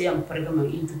sells here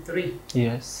into 3.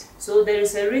 Yes. So there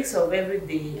is a risk of every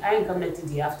day. I am coming to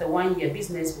the after 1 year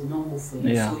business will not move for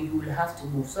you, so you will have to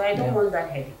move. So I don't want that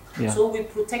headache. Yeah. So we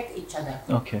protect each other.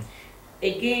 Okay.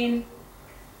 Again,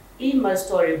 in my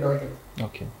story building,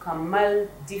 okay, Kamal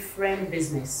different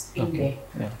business in there.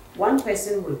 Yeah. One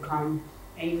person will come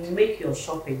and you make your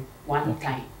shopping one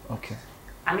time. Okay.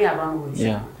 I mean,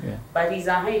 yeah. But he's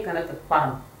a high cannot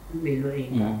farm.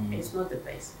 It's not the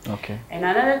best. Okay. And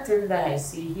another thing that I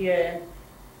see here,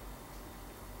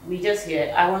 we just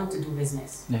hear, I want to do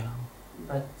business. Yeah.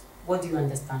 But what do you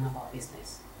understand about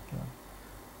business? Yeah.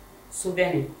 So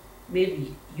then,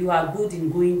 maybe you are good in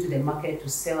going to the market to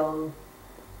sell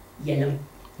yellow.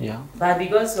 Yeah. But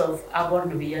because of our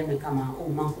business,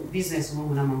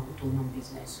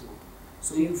 business.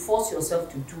 So you force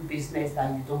yourself to do business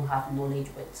that you don't have knowledge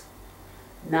with.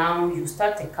 Now you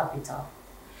start a capital.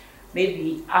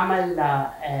 Maybe Amal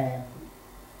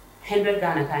 100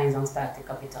 Ghana kinds on start a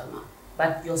capital now.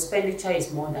 But your expenditure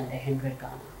is more than the 100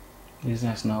 Ghana.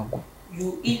 Business now.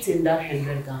 You eat in that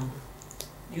 100 Ghana.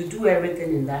 You do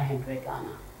everything in that 100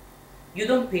 Ghana. You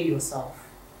don't pay yourself.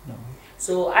 No.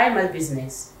 So I'm a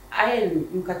business. I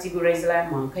am categorize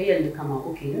like man.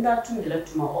 Okay, in that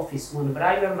to my office one, but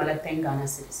I am 10 Ghana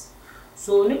cedis.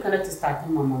 So you cannot start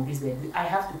my business. I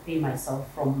have to pay myself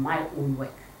from my own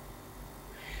work.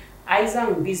 I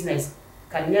am business.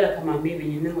 Can you come and maybe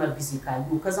you know busy car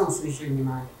because I'm social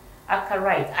money. I can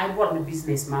write. I bought the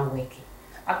business my work.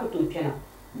 I could do piano,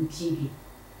 Mujeeb.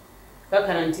 That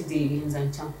can anti daily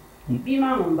and chunk. Be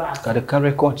my own back. Got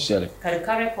record, Shelley.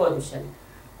 Record, Shelley.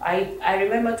 I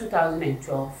remember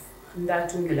 2012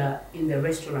 in the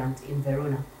restaurant in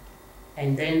Verona,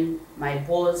 and then my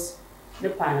boss, the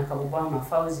pana Kabubama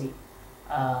Fauzia,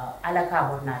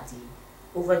 Alaka Bornati.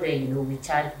 Over there, you know, we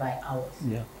charge by hours.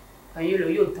 Yeah. And you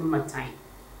take my time.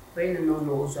 When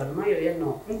no, so my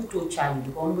to charge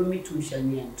because me too shall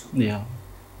Yeah.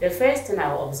 The first thing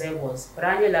I observed was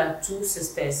Branila, 2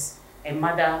 sisters, a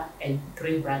mother, and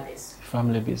 3 brothers.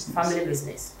 Family business. Family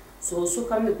business. So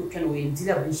come we can we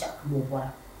deal with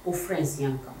or friends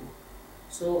young come.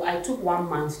 So I took 1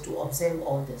 month to observe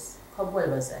all this.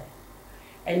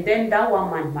 And then that 1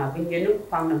 month, my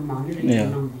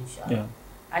yeah.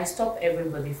 I stopped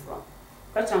everybody from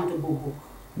catch on to book.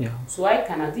 Yeah. So I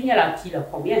cannot kill a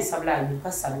problem and sabla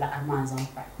because sabla armans on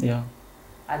fire. Yeah.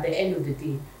 At the end of the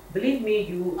day, believe me,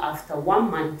 you after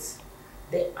 1 month,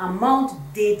 the amount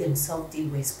they themselves they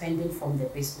were spending from the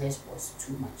business was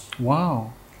too much.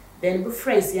 Wow. Then the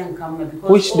friends young come because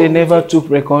which they never took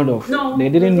record of. No, they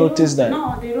didn't notice that.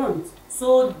 No, they don't.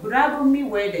 So bravo me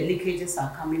where the leakages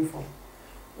are coming from.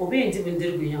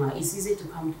 It's easy to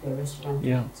come to the restaurant.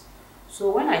 Yeah. So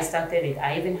when I started it,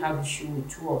 I even have a shoe with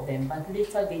 2 of them, but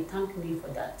later they thanked me for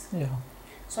that. Yeah.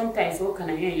 Sometimes, what can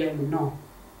I hear? No,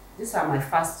 these are my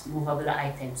fast movable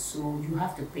items, so you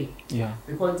have to pay. Yeah.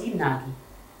 Because the nagi,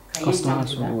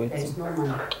 customers will wait. There is no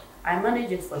money. I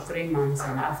managed it for 3 months,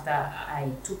 and after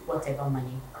I took whatever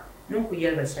money, no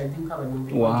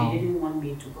wow. They didn't want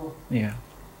me to go. Yeah.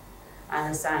 I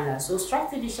understand that. So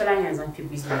strategy sharing is on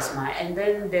business, man, and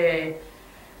then the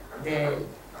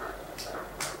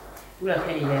I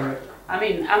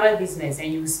mean, I'm a business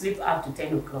and you sleep up to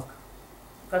 10 o'clock.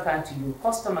 To you.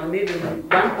 Customer, maybe 1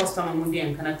 customer Monday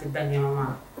and connected than your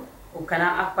mama. Or can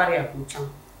I acquire a.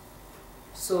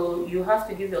 So you have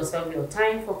to give yourself your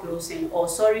time for closing, or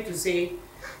sorry to say,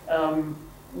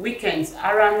 weekends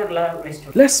around the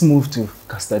restaurant. Let's move to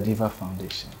Castadiva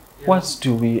Foundation. Yeah. What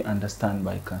do we understand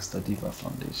by Castadiva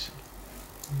Foundation?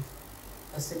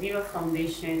 Castadiva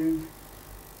Foundation.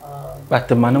 But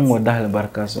the man who died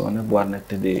barcaso on a bornet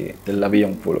the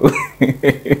Labion Polo.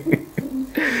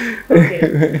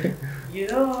 Okay. You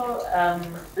know, I'm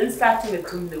starting with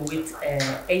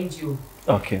NGO.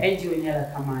 Okay. NGO in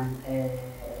Yala Kaman.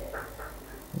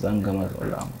 Zangamas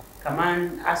Olam.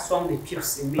 Kaman, as from the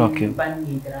chips in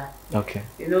Banidra. Okay.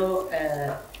 You know,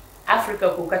 Africa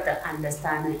Kokata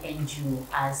understand NGO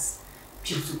as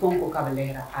chips Congo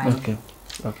Cavalera. Okay.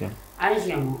 Okay.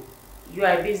 Angiamo. You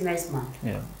are a businessman.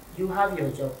 Yeah. You have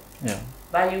your job. Yeah.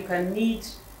 But you can need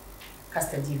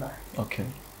Castadiva. Okay.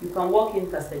 You can walk in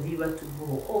Castadiva to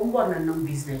go. Oh, I'm a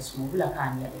non-business.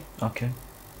 Okay.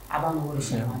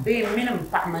 Be minimum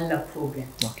pamela problem.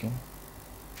 Okay.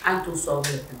 And to solve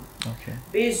it. Okay.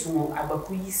 Based on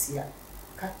Abakuisia,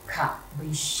 Kaka,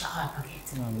 be sharp again.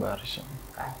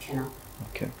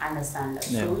 Okay. Understand that.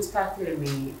 Yeah. So we started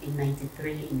in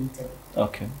 93 in Italy.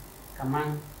 Okay. Come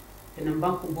on. The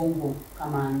Nambanku Bongo,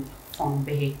 come on, from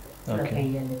Behagu.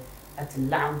 Okay. At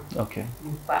Lam. Okay.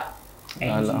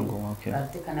 Okay.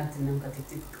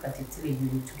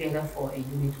 Together for a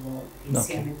unit wall in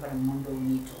Siami for a Mondo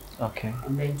Unito. Okay.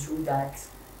 And then through that,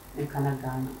 we can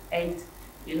Ghana. And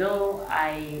you know,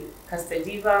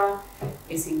 Castadiva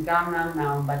is in Ghana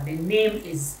now, but the name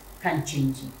is can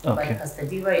change. Okay. But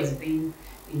Castadiva has been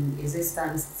in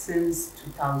existence since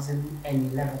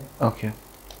 2011. Okay.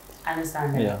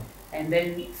 Understand that? Yeah. And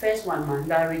then first one man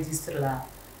that registered la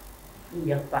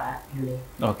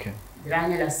okay.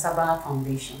 Daniela Sabah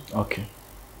Foundation. Okay.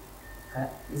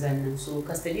 So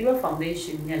Castadiva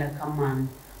Foundation nyala kaman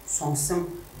sonsum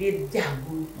be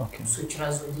Behagu Sochira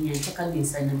zodi and chaka ni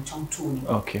sanam chantuni.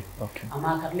 Okay.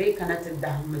 Ama karle kanata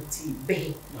dahmati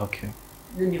behe. Okay.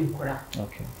 Nunim kura.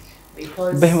 Okay.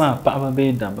 Because Behma Papa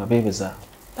be damba beza.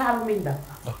 Papa min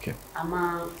dapa. Okay.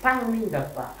 Ama Papa min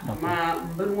dapa. Ama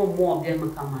mbungo mo be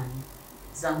makamani.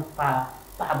 Zampa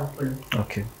Papa pulu.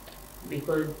 Okay.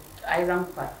 Because I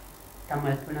zampa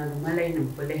tamal puna malay nung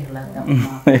pulih la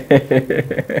dapa.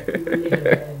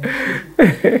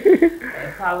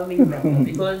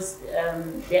 Because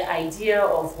the idea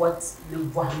of what the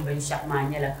Buhamban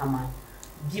Shakman Yala Kaman,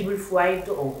 Gibble Flight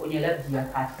or Onyala Bia,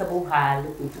 Tabu Hal,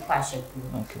 to Pasha,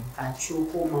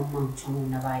 Choko, Mamma, Chong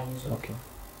Navai, okay.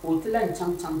 Hotelan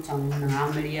Chang Chang Chang,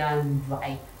 Amarian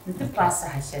Dry, the Passa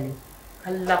Hashali,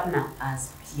 Kalapna as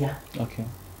Pia. Okay.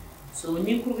 So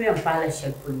Nikuru and Pala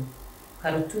Shapun,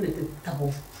 Karutuna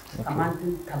Tabu,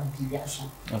 Kamantan Tabiashan.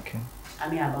 Okay.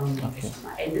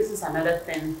 And this is another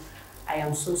thing I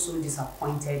am so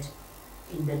disappointed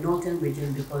in the northern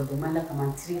region because the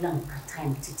Malakaman Trilang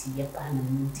time titi yapan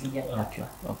and muti.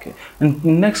 Okay. And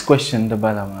next question the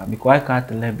balama because I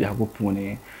can't let Behagu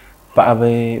pune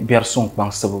paabe biarsong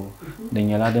pangsabo den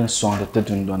yala den song the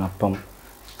tedun dona pam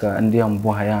ka ndiam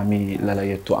bohayami lala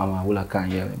yeto ama wala kan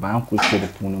yele ba am kulke de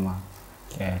punuma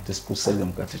tes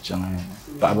kuselum ka tichanga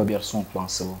paabe biarsong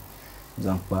pangsabo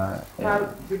zampa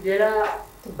bidera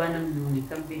to banam nuni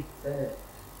can be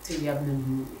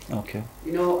okay.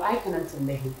 You know, I cannot tell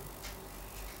him.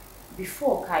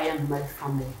 Before Kayan my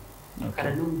family,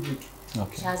 Karanum good.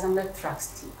 Okay. Shazanga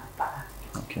tracks tea apa.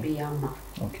 Okay. Beyama.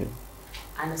 Okay.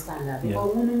 Understand that?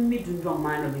 Because when we do wrong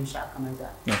man of Shakamaza.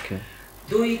 Okay.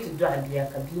 Do it do idea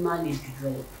kabima need to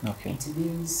drive. Okay. It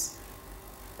means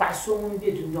Passon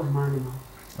be do wrong man.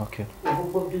 Okay.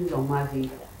 Or do wrong man.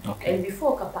 Okay. And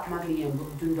before Kapamari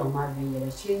and do wrong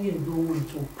man, changing room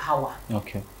to power.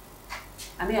 Okay.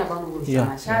 I mean, about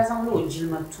Shazam Shazam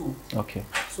Jilma too. Okay.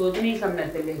 So the me come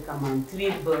at the command 3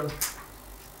 birds.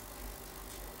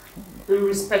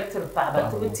 Respect to Papa,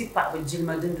 to tip up with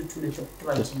Jilma didn't do to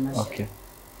Jilma. Okay.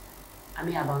 I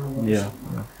mean, about yeah.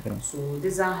 So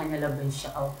this are Hanela Ben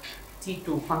Shao,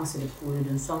 Tito Punks in the pool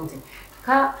and something.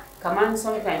 Command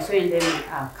sometimes so and then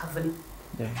covering.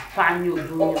 Fine, you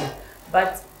do.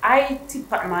 But I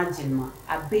tip up my Jilma,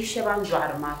 a Bishaban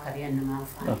Dwarma career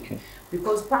and okay.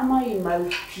 Because Pama in my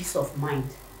peace of mind.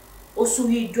 Also,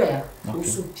 he dwell,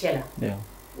 also Piela. Yeah.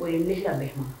 Or in Lila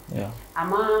Behma. Yeah.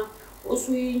 Ama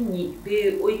also ni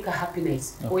be oika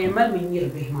happiness. Or a mammy near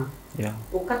Behma. Yeah.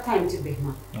 Or cut time to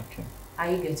Behma. Okay.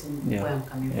 I get where I'm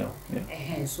coming from.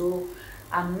 Yeah. So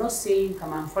I'm not saying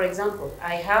come on. For example,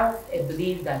 I have a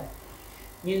belief that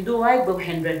you know I go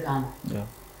 100 Ghana. Yeah.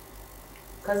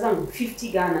 Because I'm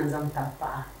 50 Ghana and I'm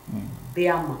tapa.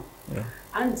 Beama. Yeah.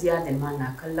 And the other man,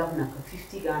 I can love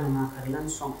 50 Ghana Makarlan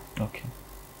song. Okay.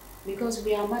 Because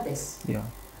we are mothers. Yeah.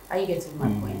 Are you getting my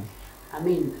point? I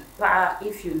mean,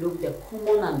 if you look the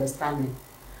common understanding,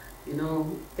 you know,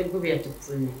 people we have to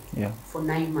pray for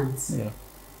 9 months. Yeah.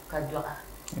 Yeah.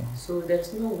 So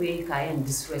there's no way I am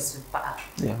disrespect.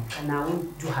 Yeah. And I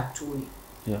won't do her to me.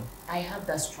 Yeah. I have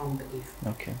that strong belief.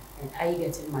 Okay. And I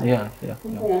get in my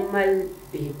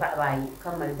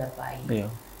yeah.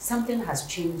 Something has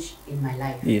changed in my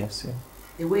life. Yes, yeah.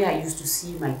 The way I used to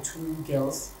see my 2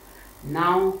 girls,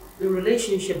 now the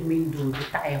relationship mean do the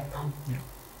tire pump. Yeah.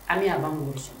 I mean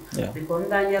about yeah. Because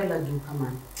Daniel la do come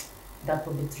on, that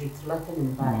will be treated like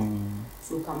an bad.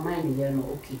 So come mind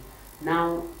okay.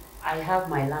 Now I have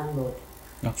my landlord.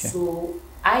 Okay. So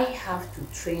I have to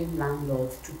train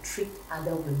landlords to treat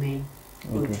other women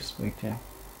with respect. Yeah.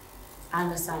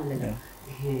 Understand that?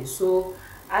 Yeah. So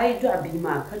I do a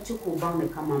bima, Kachiko Bang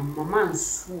come on, Mamma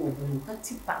Sue,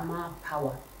 Katipama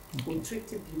power. We treat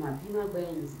bima by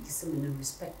disseminate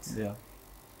respect. Yeah.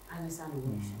 Understand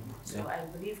what so I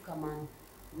believe, come on,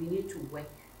 we need to work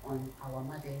on our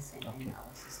mothers and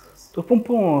our sisters. To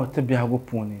Pompo to Behagu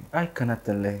Pony, I cannot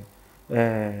tell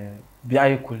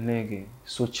Biaye kolege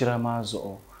Sochira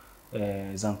mazo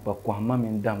zampa kwa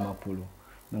min dama pulu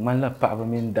nangman la paaba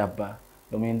min dabba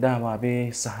min dama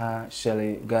be saha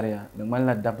shele garia nangman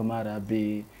la dabba mara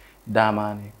be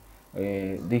dama ni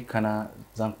di kana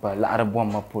zampa la arabwa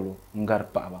mapulu ngar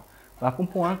paaba pa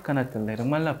pumpu an kana tele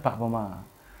nangman la paaba ma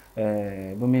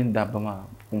be min dabba ma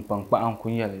pumpang pa an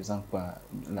kun yele zampa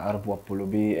la arabwa pulu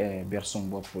be berson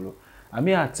bo pulu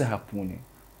ami ate hapuni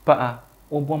pa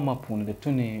Obama pun the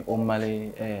tuni or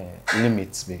Malay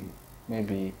limits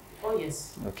maybe. Oh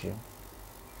yes. Okay.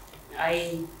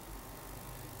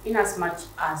 In as much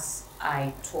as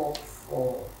I talk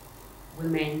for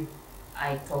women,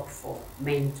 I talk for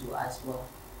men too as well.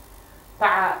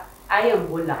 But I am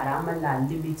bolara, I'm a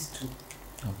limit to.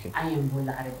 Okay. I am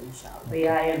bolara,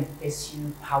 where I am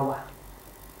pursue power.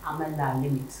 I'm a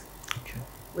limit. Okay.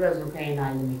 Whereas okay,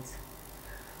 na limit.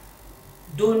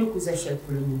 Don't kuza shell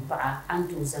pulling pa and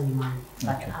to some money,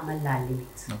 but I'm a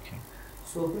limit. Okay.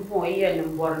 So people here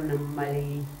born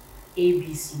money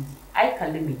ABCD. I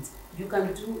can limit. You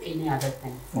can do any other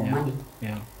thing for money.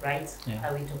 Yeah. Right? Yeah.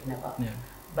 Are we talking about? Yeah.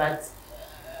 But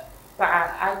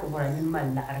I could born a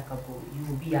man you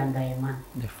will be under a man.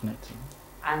 Definitely.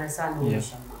 Understand?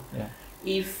 Yeah.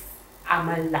 If I'm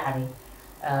a Larry,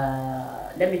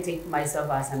 let me take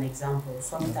myself as an example.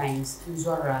 Sometimes in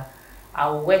Zora,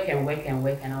 I'll work and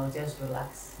I'll just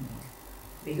relax.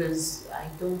 Because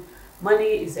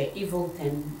money is an evil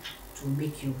thing to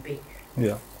make you big.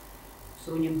 Yeah.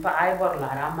 So I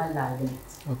limit.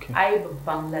 Okay. I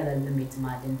bang la limit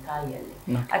entirely.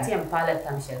 Ati empala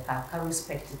tamshel ka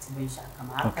respect it when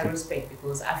I respect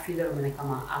because I feel that when I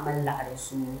come I'm a lad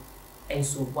so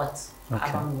what?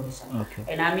 Okay.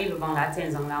 And I mean bang la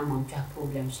tens on la mom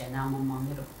problem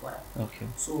Okay.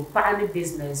 So part of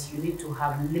business you need to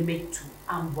have limit to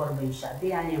ambor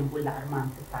they are man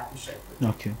to party.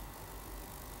 Okay.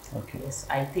 Okay. Yes,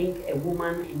 I think a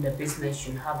woman in the business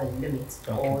should have a limit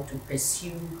or to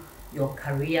pursue your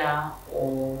career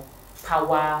or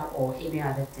power or any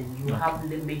other thing. You have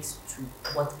limits to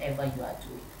whatever you are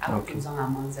doing.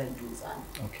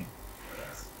 Okay.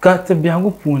 Kata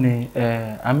Behagu pune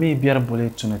ami biar boleh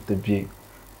tuna tebi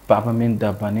papa min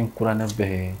dabanin kurana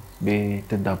be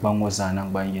te dabang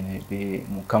wazanang bayine be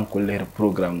mukam kuler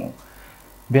programu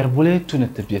biar boleh tuna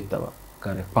tebi tawa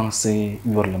kare panse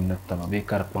yorlam natawa be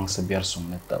kare panse biar sum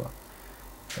natawa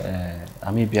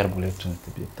ami biar boleh tuna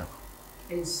tebi tawa.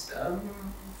 It's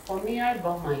for me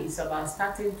it's about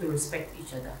starting to respect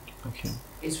each other. Okay.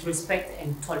 It's respect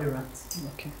and tolerance.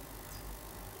 Okay.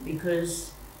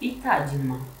 Because it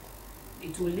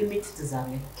will limit the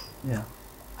zale. Yeah.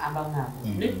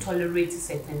 Not tolerate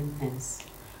certain things.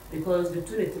 Because the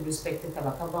two need to respect it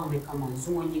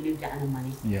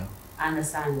money. Yeah.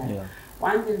 Understand that. Yeah.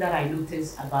 One thing that I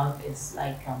notice about is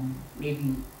like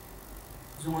maybe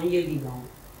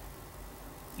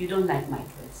you don't like my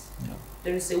dress. Yeah.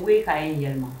 There is a way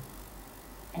and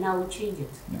I will change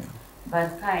it. Yeah.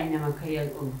 But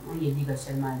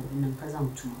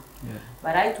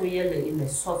but I told you in the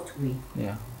soft way.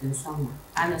 Yeah. In summer.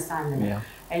 Understand that? Yeah.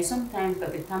 And sometimes by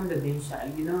the time the bench,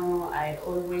 I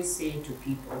always say to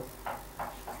people,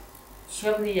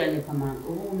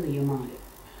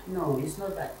 no, it's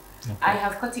not that. Okay. I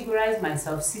have categorized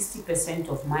myself 60%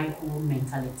 of my own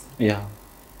mentality. Yeah.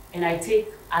 And I take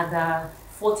other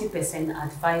 40%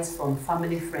 advice from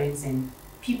family, friends, and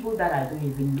people that I don't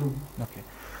even know. Okay.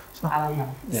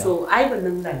 So I will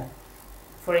know that.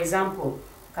 For example,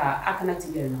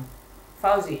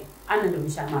 Fauzia, I don't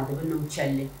know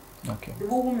Chelly. Okay. The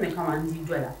woman come and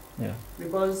do that. Yeah.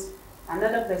 Because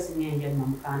another person here,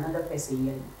 another person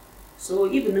here.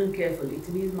 So even careful, it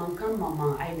means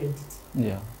mama identity.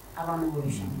 Yeah.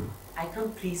 I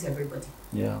can't please everybody.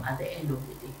 Yeah. At the end of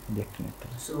the day. Definitely.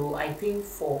 So I think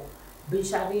for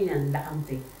Bishari and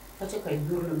Laante, such a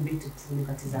kind of bit to tune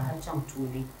that is a hacham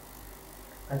tuning.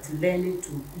 But learning to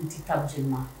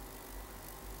intitabjima.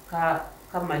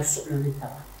 My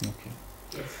okay.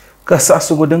 Yes. Kasa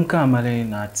sugodeng kamale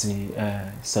nati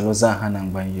saloza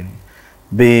hanang banyini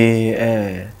be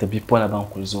the people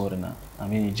about kulzorna. I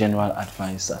mean general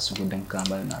advice sugodeng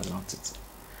kamale na lantit.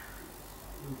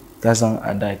 Kazang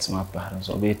ada it's my parents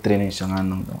so be training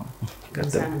shanganang dama.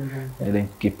 Kata eden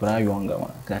kipra yonga ma.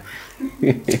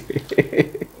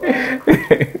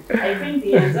 I think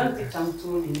the anxiety comes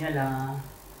to in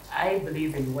I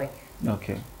believe in work.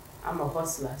 Okay. I'm a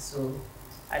hustler, so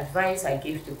advice I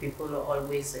give to people are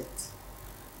always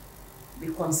be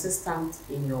consistent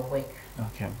in your work.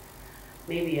 Okay.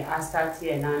 Maybe I start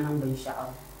here and I'm going to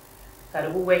shout.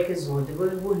 Karibu work is on the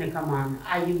good one come on.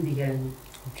 I am the girl.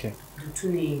 Okay. The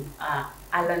tuni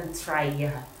Alan try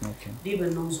here. Okay.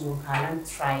 Even knows what Alan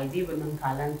try. Even know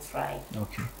Alan try.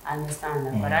 Okay. Understand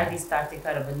that. But I started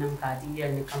Karabanam Kadi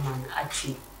and come on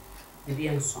achieve the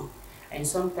bien song. And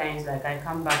sometimes, like I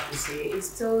come back to say, it's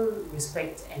still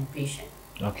respect and patience.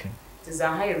 Okay. It is a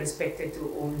high respected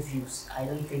to own views. I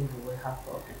don't think we will have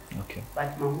problem. Okay.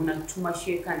 But Mahuna too much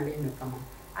you can let me come on.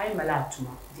 I'm a lot too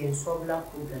much. The insolvable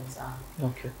problems are.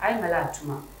 Okay. I'm a lot too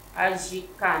much. As she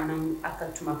can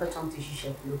akatuma katanti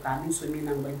shisha look I mean so mean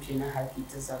I'm going to have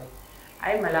it.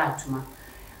 I'm a lot too much.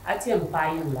 I tell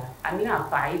buying la. I mean I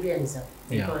buy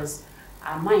because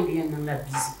our mind being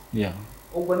busy. Yeah.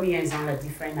 Ogwami is on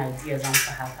different ideas and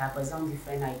perhaps on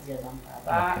different ideas and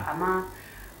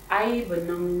I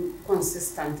become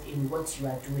consistent in what you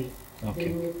are doing.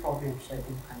 Any problem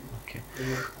shedding can. Okay.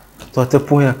 To te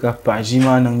poya ka pa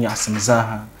jima nang nyasam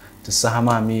zaha te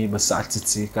sahama mi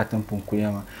basatiti katem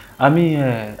punkuyama. Ami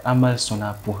amal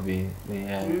sona pohbe.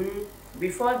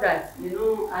 Before that, you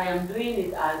know, I am doing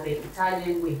it as the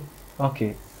Italian way.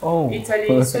 Okay. Oh.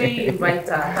 Italy, so you invite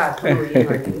a hat,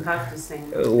 you have to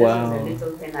sing. Wow. This is the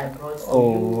little thing I brought for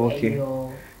Oh, you okay. and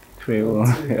your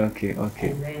Okay.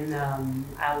 And then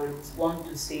I would want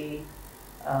to say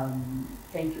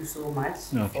thank you so much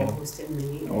for hosting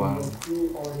me. Wow. And the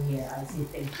crew all here, I say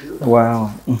thank you.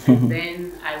 Wow. And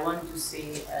then I want to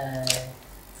say,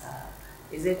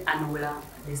 is it Anola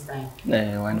this time?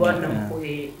 Born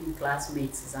in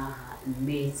classmates,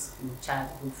 mates, in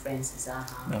childhood friends,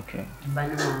 okay.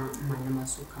 Banama Manama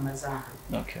Sukamazaha.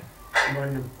 Okay.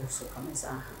 Born in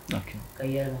Sukamazaha. Okay.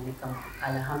 Kayel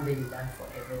Alhamdulillah for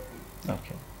everything.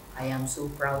 Okay. I am so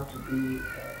proud to be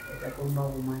a Gumba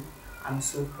woman. I'm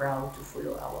so proud to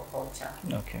follow our culture.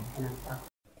 Okay. And I'm back.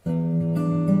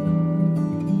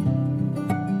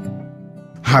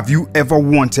 Have you ever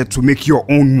wanted to make your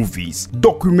own movies,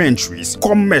 documentaries,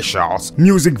 commercials,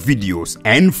 music videos,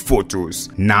 and photos?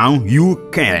 Now you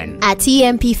can. At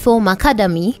TMP Film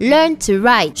Academy, learn to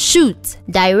write, shoot,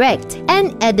 direct,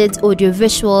 and edit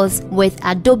audiovisuals with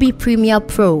Adobe Premiere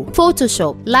Pro,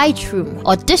 Photoshop, Lightroom,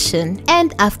 Audition,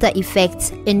 and After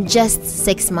Effects in just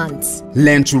 6 months.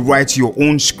 Learn to write your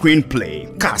own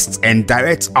screenplay, cast and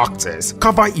direct actors,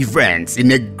 cover events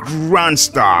in a grand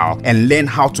style, and learn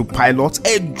how to pilot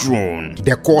a drone.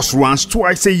 The course runs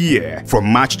twice a year,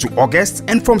 from March to August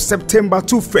and from September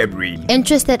to February.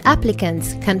 Interested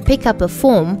applicants can pick up a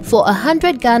form for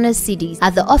 100 Ghana cedis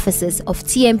at the offices of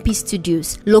TMP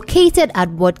Studios, located at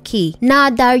Ward K,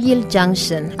 Nadaril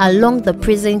Junction, along the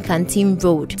Prison Canteen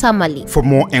Road, Tamale. For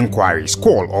more enquiries,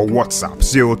 call or WhatsApp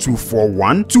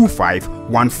 0241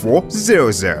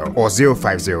 251400 or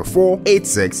 0504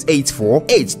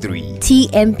 868483.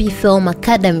 TMP Film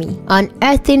Academy,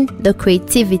 unearthing the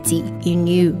creativity in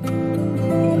you.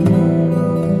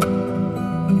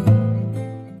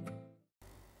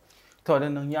 To da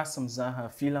nan yasam zaha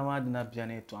filama da na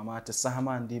biyane to amma ta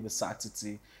sahama ndi ba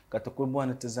satiti ka ta kurbo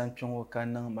na ta zampin waka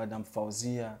nan Madam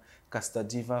Fauzia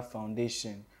Castadiva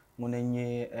Foundation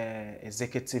munanye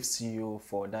executive CEO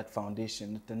for that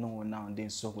foundation ta nan na ndin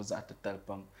so go za ta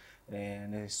talpam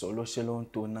ne solo shelon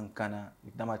to nan kana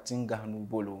dama tinga hanu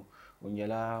bolo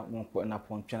onyela mon na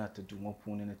pompiana ta du mo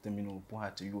pune na tamino po ha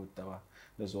ta yota ba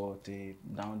da zo te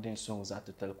down den so za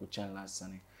ta tal ku chan la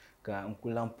sane ka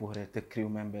nkulam pore te crew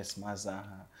members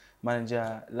mazaha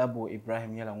manager labo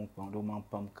Ibrahim yala mon pando man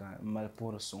pam ka mal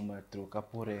pore so ma tro ka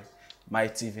pore my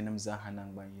TV nam zaha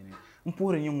nan ba yene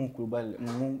mpore nyongo kulbal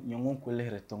nyongo ko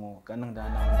lehre tongo kanang da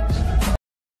na.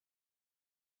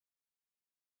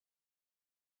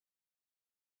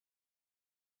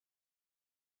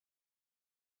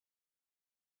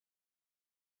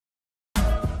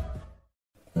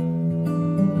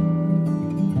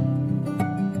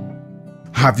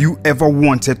 Have you ever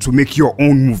wanted to make your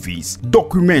own movies,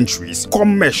 documentaries,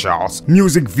 commercials,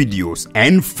 music videos,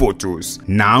 and photos?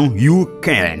 Now you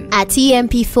can. At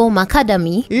TMP Film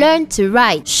Academy, learn to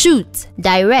write, shoot,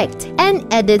 direct,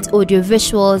 and edit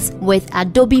audiovisuals with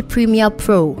Adobe Premiere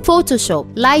Pro,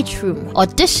 Photoshop, Lightroom,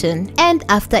 Audition, and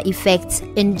After Effects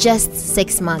in just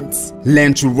 6 months.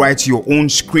 Learn to write your own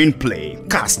screenplay,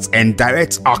 cast and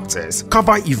direct actors,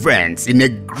 cover events in a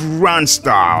grand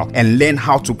style, and learn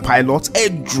how to pilot a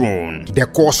drone. The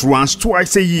course runs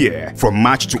twice a year, from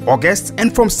March to August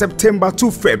and from September to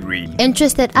February.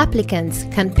 Interested applicants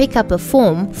can pick up a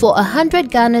form for 100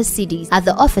 Ghana cedis at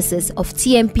the offices of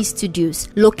TMP Studios,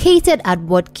 located at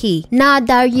Ward K,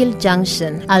 Nadaril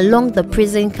Junction, along the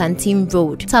Prison Canteen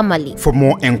Road, Tamale. For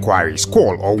more enquiries,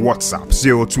 call or WhatsApp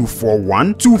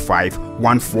 0241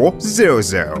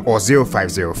 251400 or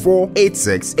 0504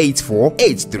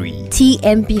 868483.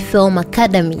 TMP Film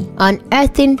Academy,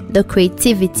 unearthing the creativity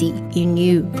in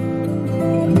you.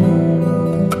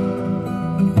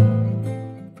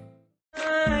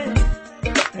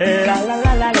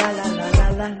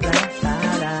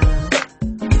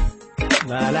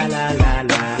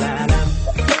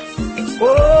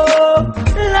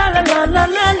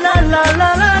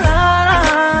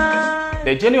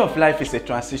 The journey of life is a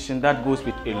transition that goes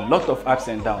with a lot of ups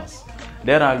and downs.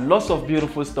 There are lots of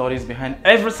beautiful stories behind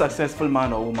every successful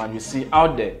man or woman you see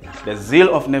out there. The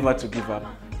zeal of never to give up,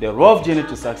 the rough journey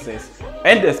to success,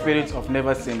 and the spirit of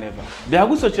never say never.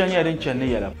 Behagu Sochira yadin channe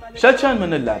yala. Shalchan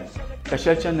mana lari, ka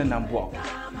shalchan na nambuwa.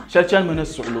 Shalchan mana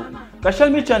su'lu, ka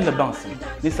shalmi chan na bansim.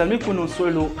 Ni salmi kunun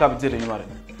su'lu kabdiri nware.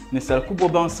 Ni sal kubo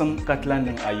bansim katlan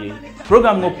ning aye.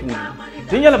 Program ngo puni.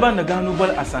 Din yala ban na ganu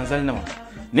bal asanzal nama.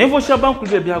 Nevo shaban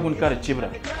kulbe Behagu kare chibra.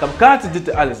 Kab kaati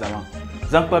dite ale zaman.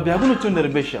 Zankpa Behagu no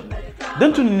tunere besham.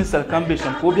 Dan tun ni sal kan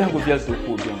besham ko Behagu vial to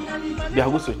ko biam.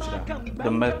 Behagu Sochira. The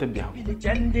malte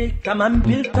Behagu. Come and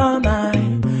build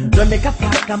mine. Don't make a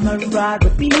fuck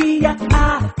camarade. Be ya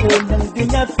oh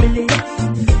dinner Philly.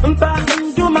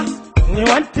 Duma. You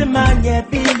want to man, yeah,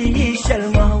 Billy,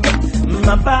 shall wow.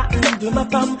 My back, do my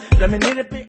bum, let me need a bit.